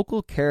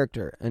local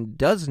character and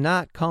does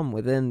not come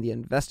within the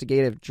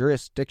investigative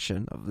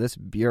jurisdiction of this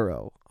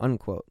Bureau."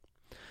 Unquote.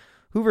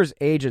 Hoover's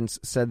agents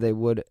said they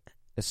would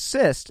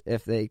assist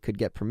if they could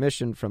get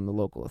permission from the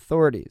local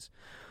authorities,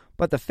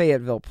 but the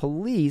Fayetteville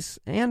police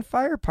and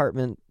fire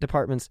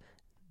departments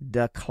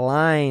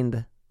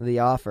declined the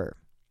offer.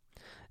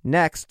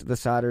 Next, the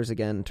Sodders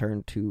again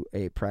turned to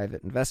a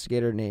private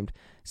investigator named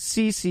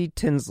C.C.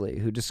 Tinsley,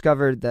 who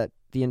discovered that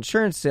the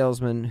insurance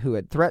salesman who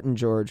had threatened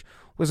George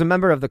was a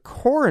member of the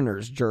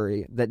coroner's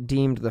jury that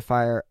deemed the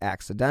fire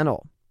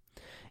accidental.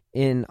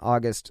 In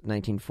August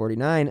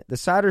 1949, the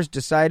Sodders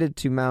decided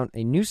to mount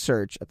a new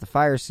search at the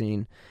fire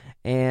scene,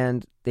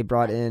 and they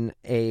brought in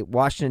a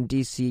Washington,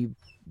 D.C.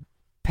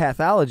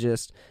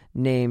 pathologist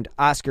named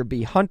Oscar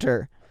B.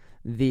 Hunter.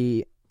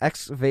 The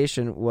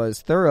excavation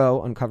was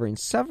thorough, uncovering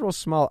several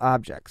small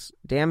objects,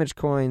 damaged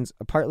coins,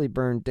 a partly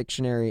burned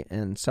dictionary,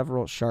 and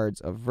several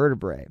shards of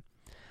vertebrae.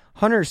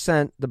 Hunter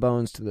sent the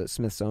bones to the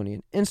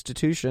Smithsonian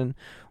Institution,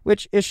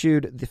 which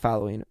issued the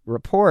following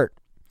report.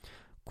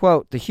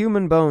 Quote, "The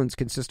human bones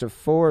consist of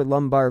 4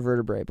 lumbar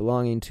vertebrae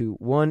belonging to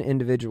one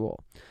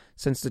individual.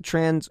 Since the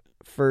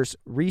transverse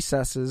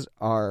recesses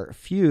are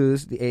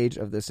fused, the age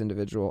of this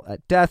individual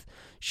at death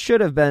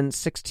should have been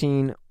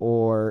 16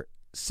 or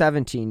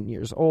 17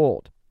 years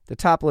old. The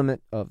top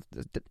limit of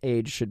the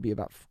age should be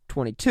about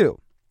 22.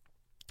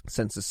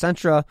 Since the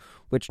centra,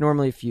 which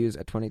normally fuse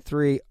at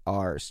 23,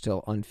 are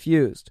still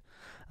unfused.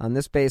 On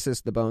this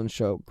basis, the bones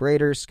show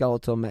greater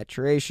skeletal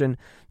maturation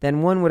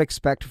than one would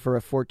expect for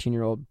a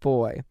 14-year-old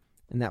boy,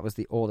 and that was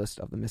the oldest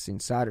of the missing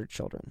Sodder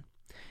children.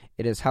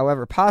 It is,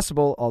 however,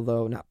 possible,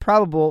 although not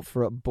probable,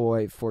 for a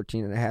boy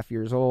 14 and a half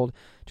years old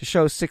to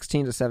show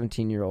 16 to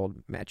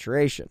 17-year-old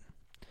maturation."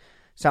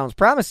 Sounds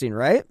promising,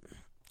 right?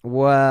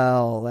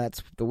 Well,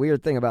 that's the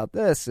weird thing about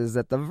this, is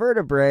that the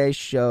vertebrae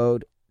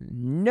showed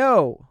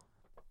no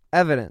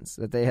evidence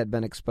that they had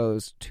been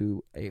exposed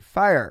to a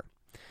fire.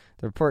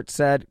 The report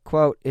said,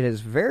 quote, "It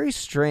is very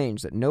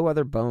strange that no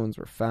other bones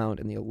were found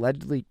in the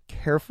allegedly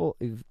careful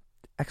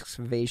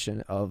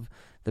excavation of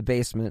the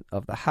basement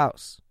of the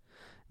house,"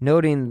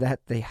 noting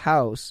that the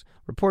house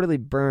reportedly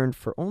burned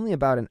for only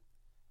about an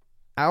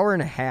hour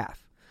and a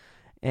half,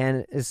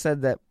 and it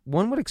said that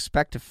one would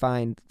expect to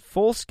find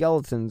full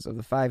skeletons of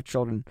the 5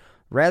 children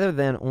rather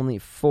than only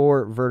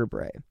 4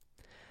 vertebrae.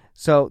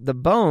 So the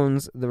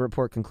bones, the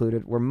report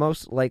concluded, were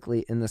most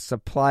likely in the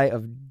supply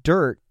of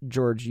dirt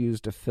George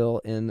used to fill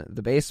in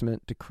the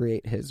basement to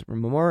create his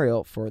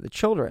memorial for the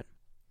children.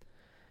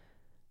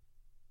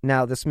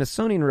 Now, the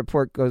Smithsonian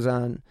report goes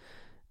on,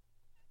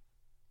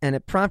 and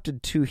it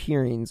prompted 2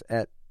 hearings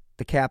at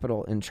the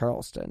Capitol in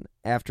Charleston,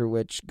 after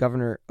which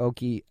Governor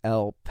Oakey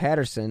L.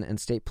 Patterson and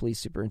State Police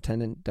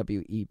Superintendent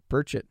W.E.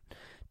 Burchett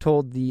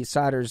told the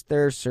Sodders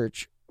their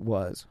search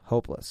was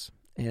hopeless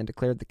and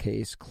declared the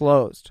case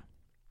closed.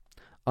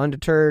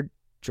 Undeterred,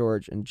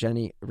 George and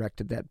Jenny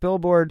erected that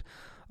billboard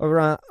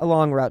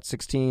along Route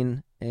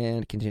 16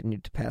 and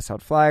continued to pass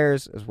out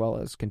flyers, as well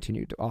as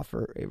continued to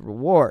offer a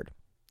reward.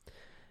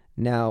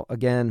 Now,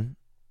 again,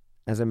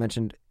 as I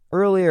mentioned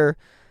earlier,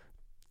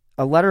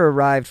 a letter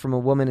arrived from a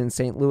woman in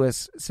St.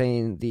 Louis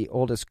saying the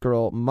oldest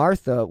girl,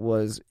 Martha,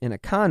 was in a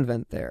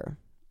convent there.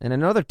 And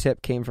another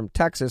tip came from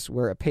Texas,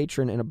 where a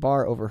patron in a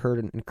bar overheard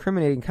an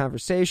incriminating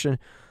conversation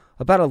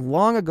about a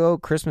long-ago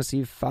Christmas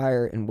Eve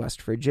fire in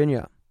West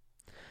Virginia.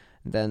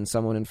 Then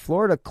someone in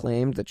Florida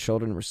claimed that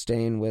children were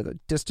staying with a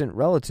distant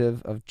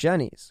relative of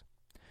Jenny's.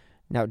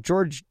 Now,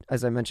 George,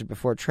 as I mentioned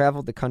before,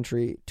 traveled the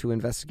country to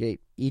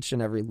investigate each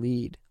and every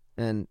lead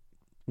and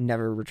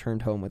never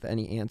returned home with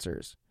any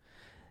answers.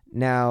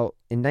 Now,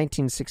 in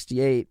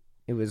 1968,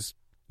 it was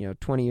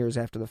 20 years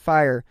after the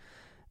fire,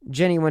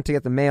 Jenny went to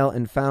get the mail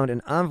and found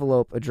an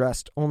envelope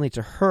addressed only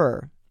to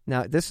her.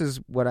 Now, this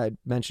is what I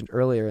mentioned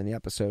earlier in the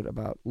episode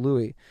about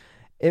Louis.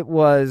 It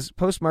was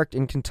postmarked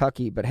in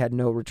Kentucky but had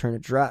no return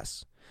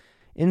address.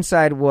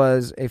 Inside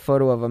was a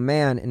photo of a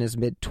man in his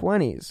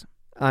mid-20s.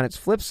 On its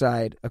flip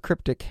side, a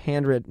cryptic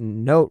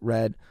handwritten note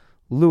read,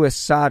 "Louis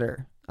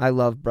Sodder, I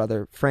love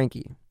brother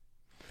Frankie."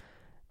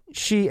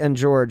 she and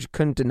George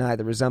couldn't deny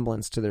the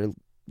resemblance to their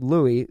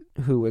Louis,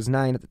 who was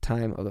 9 at the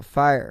time of the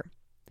fire.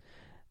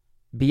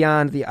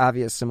 Beyond the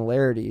obvious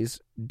similarities,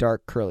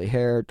 dark curly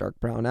hair, dark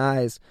brown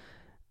eyes,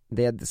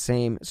 they had the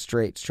same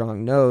straight,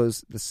 strong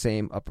nose, the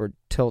same upward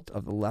tilt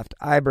of the left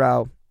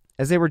eyebrow.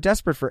 As they were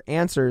desperate for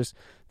answers,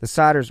 the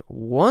Sodders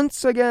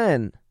once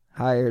again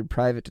hired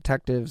private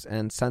detectives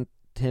and sent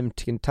him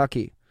to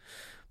Kentucky.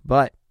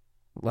 But,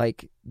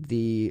 like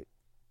the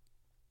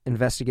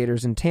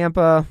investigators in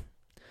Tampa,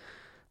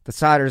 the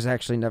Sodders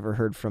actually never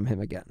heard from him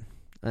again,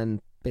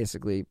 and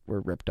basically were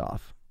ripped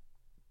off.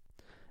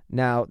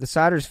 Now, the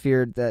Sodders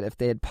feared that if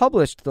they had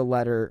published the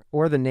letter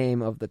or the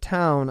name of the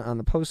town on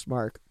the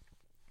postmark,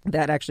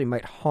 that actually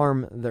might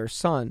harm their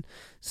son.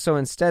 So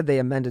instead, they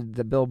amended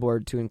the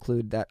billboard to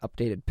include that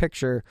updated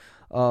picture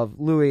of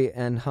Louis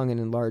and hung an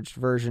enlarged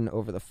version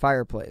over the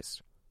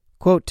fireplace.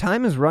 Quote,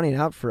 "Time is running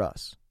out for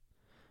us,"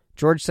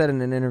 George said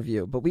in an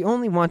interview, "but we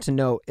only want to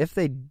know if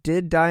they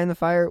did die in the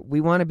fire.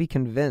 We want to be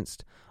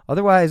convinced.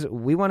 Otherwise,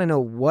 we want to know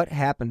what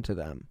happened to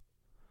them."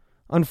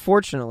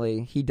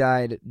 Unfortunately, he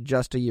died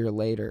just a year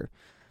later,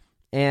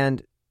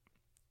 and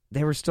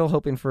they were still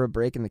hoping for a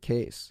break in the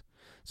case.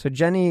 So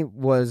Jenny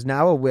was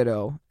now a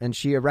widow, and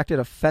she erected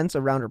a fence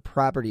around her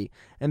property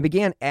and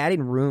began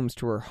adding rooms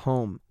to her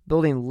home,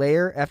 building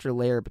layer after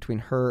layer between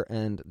her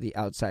and the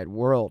outside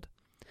world.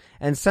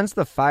 And since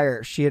the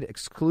fire, she had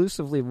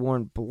exclusively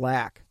worn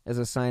black as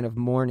a sign of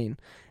mourning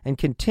and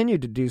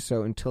continued to do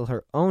so until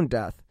her own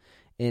death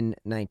in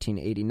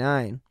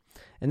 1989.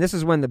 And this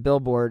is when the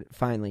billboard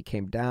finally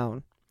came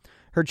down.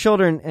 Her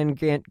children and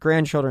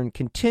grandchildren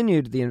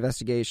continued the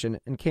investigation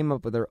and came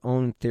up with their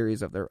own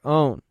theories of their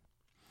own.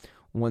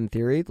 One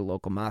theory, the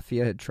local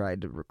mafia had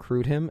tried to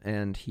recruit him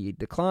and he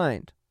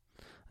declined.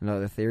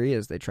 Another theory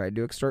is they tried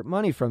to extort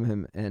money from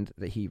him and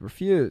that he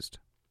refused.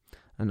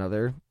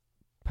 Another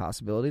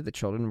possibility, the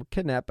children were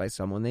kidnapped by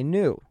someone they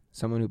knew,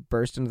 someone who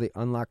burst into the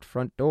unlocked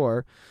front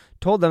door,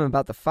 told them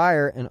about the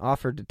fire, and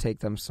offered to take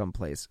them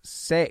someplace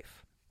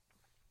safe.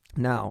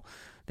 Now,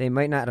 they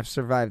might not have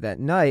survived that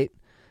night.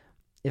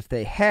 If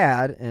they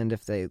had, and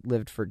if they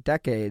lived for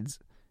decades,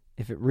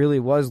 if it really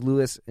was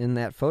Louis in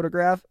that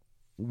photograph,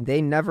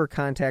 they never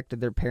contacted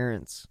their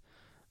parents,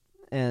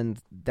 and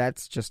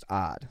that's just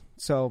odd.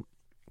 So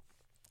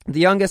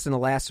the youngest and the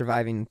last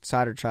surviving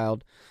Sodder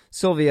child,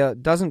 Sylvia,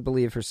 doesn't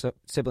believe her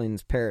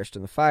siblings perished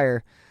in the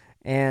fire,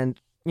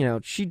 and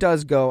she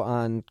does go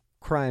on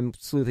crime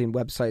sleuthing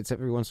websites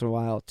every once in a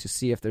while to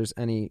see if there's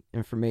any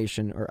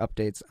information or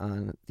updates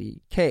on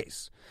the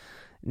case.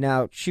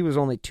 Now, she was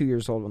only 2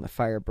 years old when the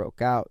fire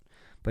broke out,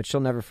 but she'll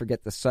never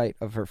forget the sight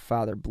of her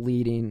father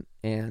bleeding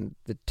and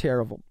the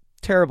terrible,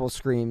 terrible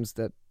screams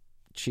that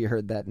she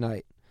heard that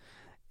night.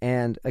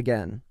 And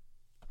again,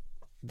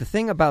 the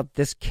thing about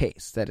this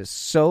case that is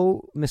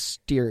so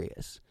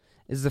mysterious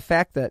is the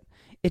fact that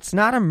it's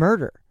not a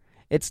murder.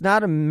 It's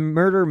not a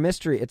murder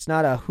mystery. It's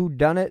not a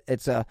whodunit.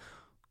 It's a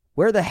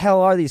where the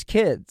hell are these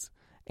kids?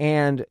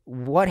 And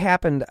what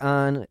happened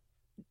on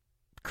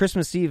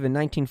Christmas Eve in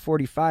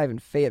 1945 in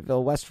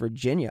Fayetteville, West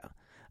Virginia?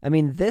 I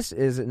mean, this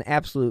is an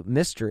absolute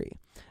mystery.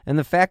 And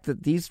the fact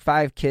that these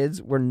 5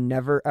 kids were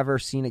never, ever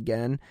seen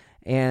again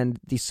and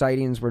the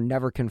sightings were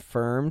never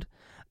confirmed,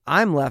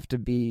 I'm left to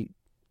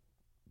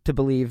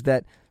believe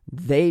that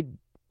they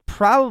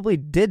probably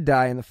did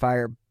die in the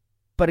fire.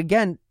 But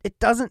again, it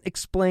doesn't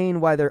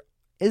explain why there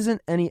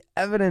isn't any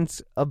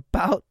evidence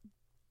about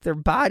their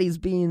bodies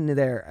being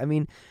there. I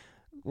mean,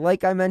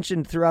 like I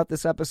mentioned throughout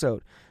this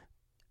episode,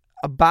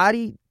 a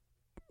body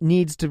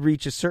needs to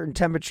reach a certain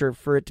temperature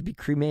for it to be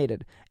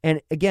cremated.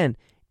 And again,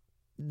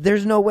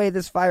 there's no way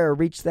this fire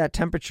reached that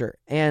temperature.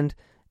 And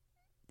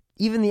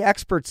even the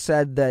experts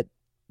said that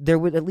there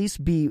would at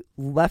least be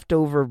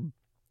leftover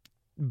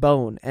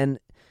bone. And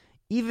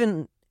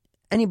even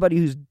anybody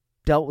who's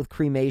dealt with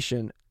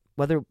cremation,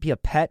 whether it be a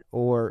pet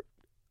or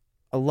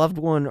a loved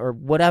one or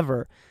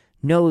whatever,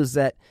 knows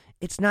that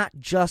it's not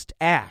just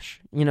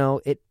ash.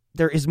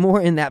 There is more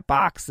in that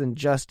box than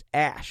just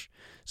ash.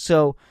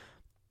 So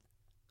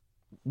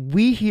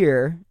we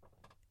here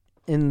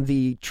in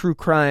the true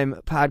crime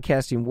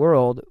podcasting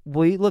world,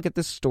 we look at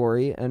this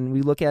story and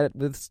we look at it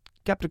with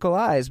skeptical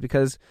eyes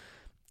because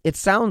it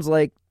sounds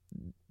like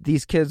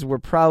these kids were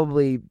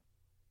probably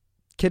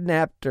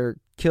kidnapped or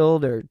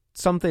killed or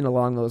something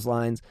along those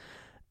lines.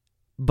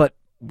 But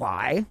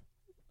why?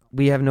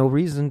 We have no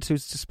reason to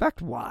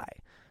suspect why.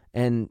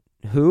 And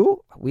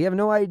who? We have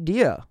no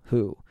idea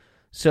who.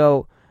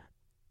 So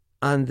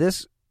on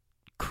this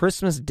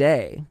Christmas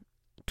Day,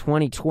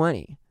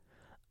 2020,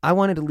 I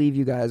wanted to leave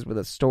you guys with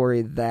a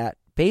story that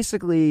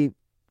basically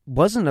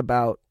wasn't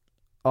about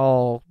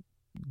all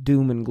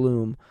doom and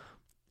gloom,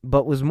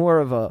 but was more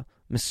of a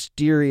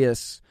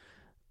mysterious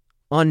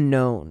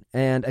unknown.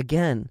 And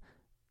again,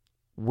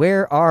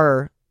 where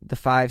are the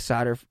 5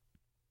 Sodder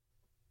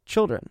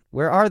children?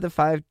 Where are the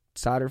 5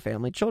 Sodder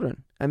family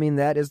children? I mean,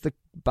 that is the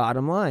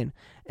bottom line.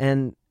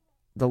 And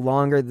the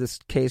longer this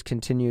case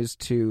continues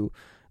to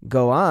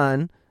go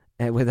on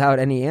and without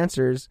any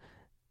answers,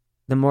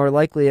 the more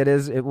likely it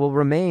is it will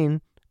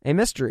remain a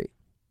mystery.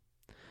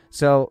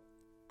 So,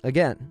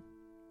 again,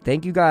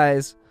 thank you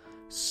guys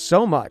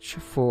so much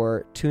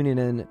for tuning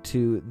in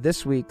to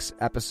this week's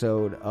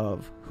episode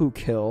of Who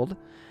Killed.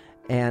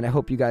 And I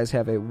hope you guys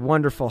have a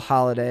wonderful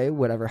holiday,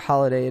 whatever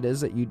holiday it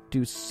is that you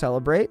do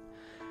celebrate.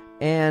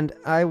 And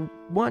I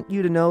want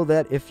you to know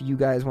that if you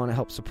guys want to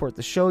help support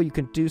the show, you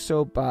can do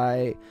so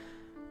by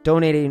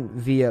donating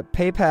via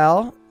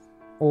PayPal,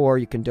 or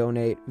you can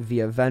donate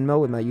via Venmo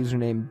with my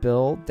username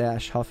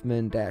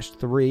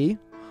Bill-Huffman-3.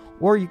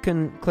 Or you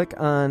can click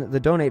on the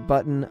donate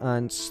button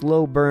on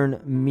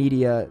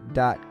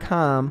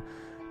slowburnmedia.com.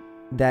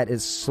 That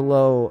is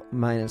slow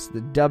minus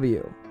the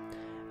W.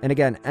 And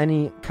again,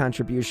 any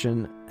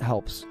contribution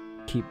helps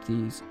keep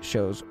these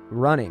shows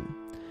running.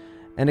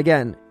 And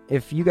again,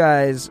 if you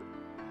guys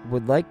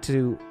would like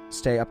to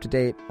stay up to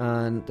date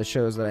on the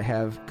shows that I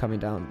have coming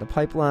down the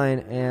pipeline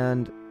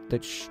and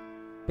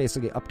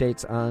basically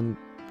updates on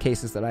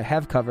cases that I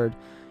have covered,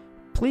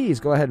 please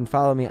go ahead and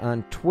follow me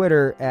on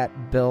Twitter at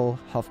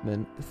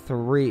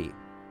BillHuffman3.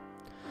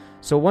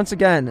 So once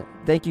again,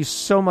 thank you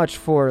so much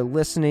for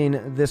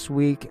listening this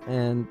week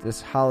and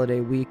this holiday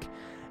week.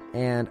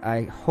 And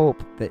I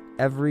hope that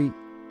every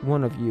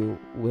one of you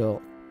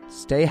will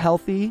stay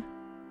healthy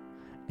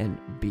and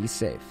be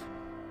safe.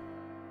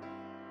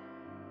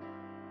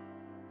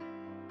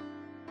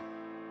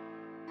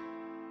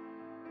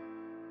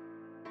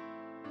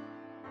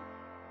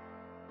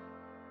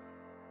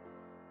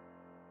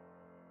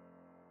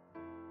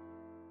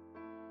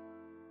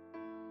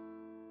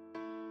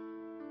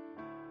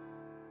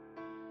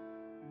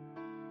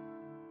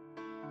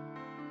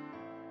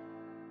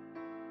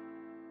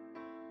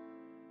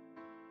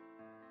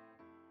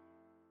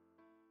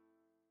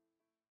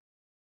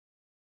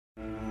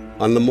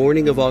 On the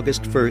morning of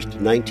August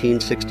 1st,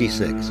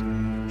 1966,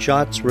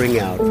 shots ring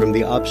out from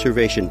the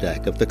observation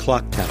deck of the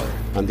clock tower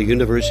on the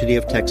University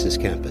of Texas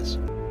campus.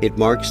 It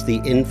marks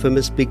the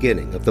infamous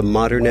beginning of the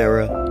modern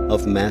era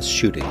of mass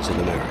shootings in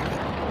America.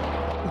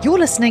 You're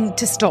listening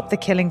to Stop the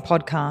Killing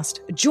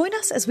podcast. Join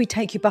us as we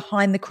take you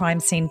behind the crime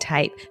scene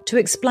tape to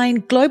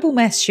explain global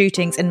mass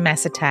shootings and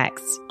mass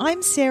attacks.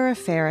 I'm Sarah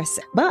Ferris,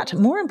 but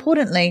more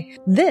importantly,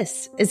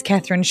 this is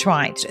Catherine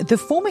Schweit, the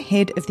former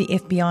head of the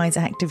FBI's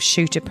active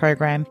shooter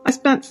program. I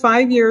spent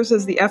 5 years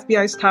as the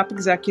FBI's top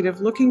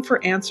executive looking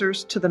for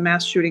answers to the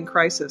mass shooting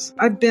crisis.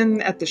 I've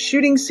been at the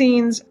shooting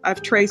scenes,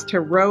 I've traced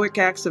heroic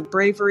acts of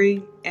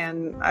bravery,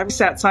 and I've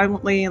sat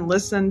silently and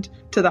listened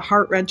to the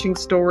heart-wrenching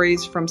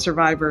stories from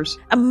survivors.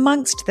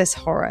 Amongst this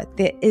horror,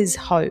 there is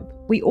hope.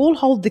 We all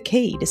hold the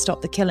key to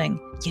stop the killing.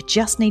 You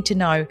just need to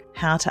know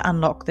how to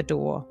unlock the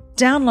door.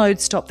 Download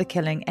Stop the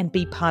Killing and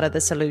be part of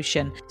the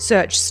solution.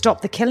 Search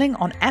Stop the Killing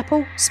on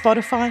Apple,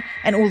 Spotify,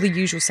 and all the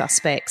usual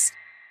suspects.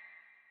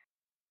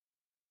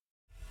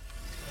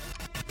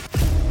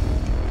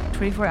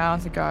 24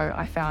 hours ago,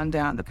 I found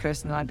out the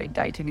person that I'd been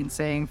dating and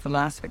seeing for the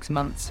last 6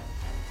 months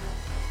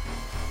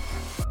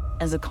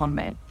as a con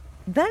man.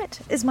 That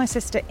is my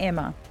sister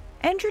Emma.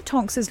 Andrew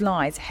Tonks's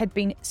lies had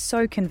been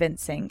so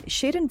convincing,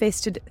 she'd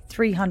invested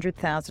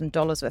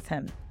 $300,000 with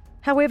him.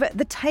 However,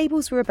 the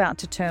tables were about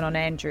to turn on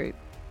Andrew.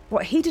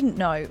 What he didn't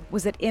know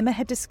was that Emma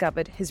had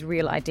discovered his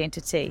real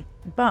identity.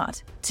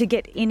 But to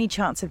get any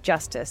chance of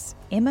justice,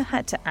 Emma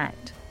had to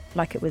act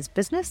like it was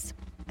business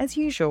as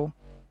usual.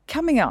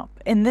 Coming up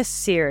in this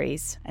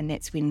series, And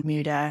that's when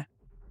murder,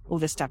 all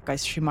this stuff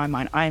goes through my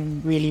mind.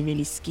 I'm really,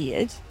 really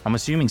scared. I'm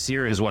assuming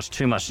Sarah has watched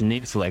too much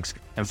Netflix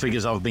and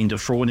figures I've been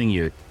defrauding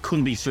you.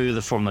 Couldn't be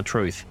further from the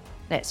truth.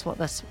 That's what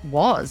this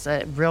was,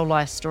 a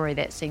real-life story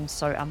that seems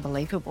so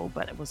unbelievable,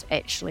 but it was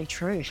actually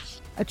true.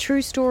 a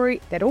true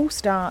story that all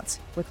starts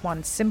with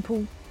one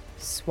simple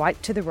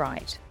swipe to the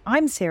right.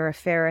 I'm Sarah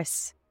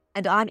Ferris.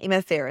 And I'm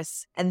Emma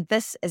Ferris, and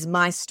this is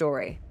my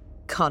story,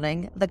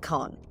 Conning the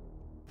Con.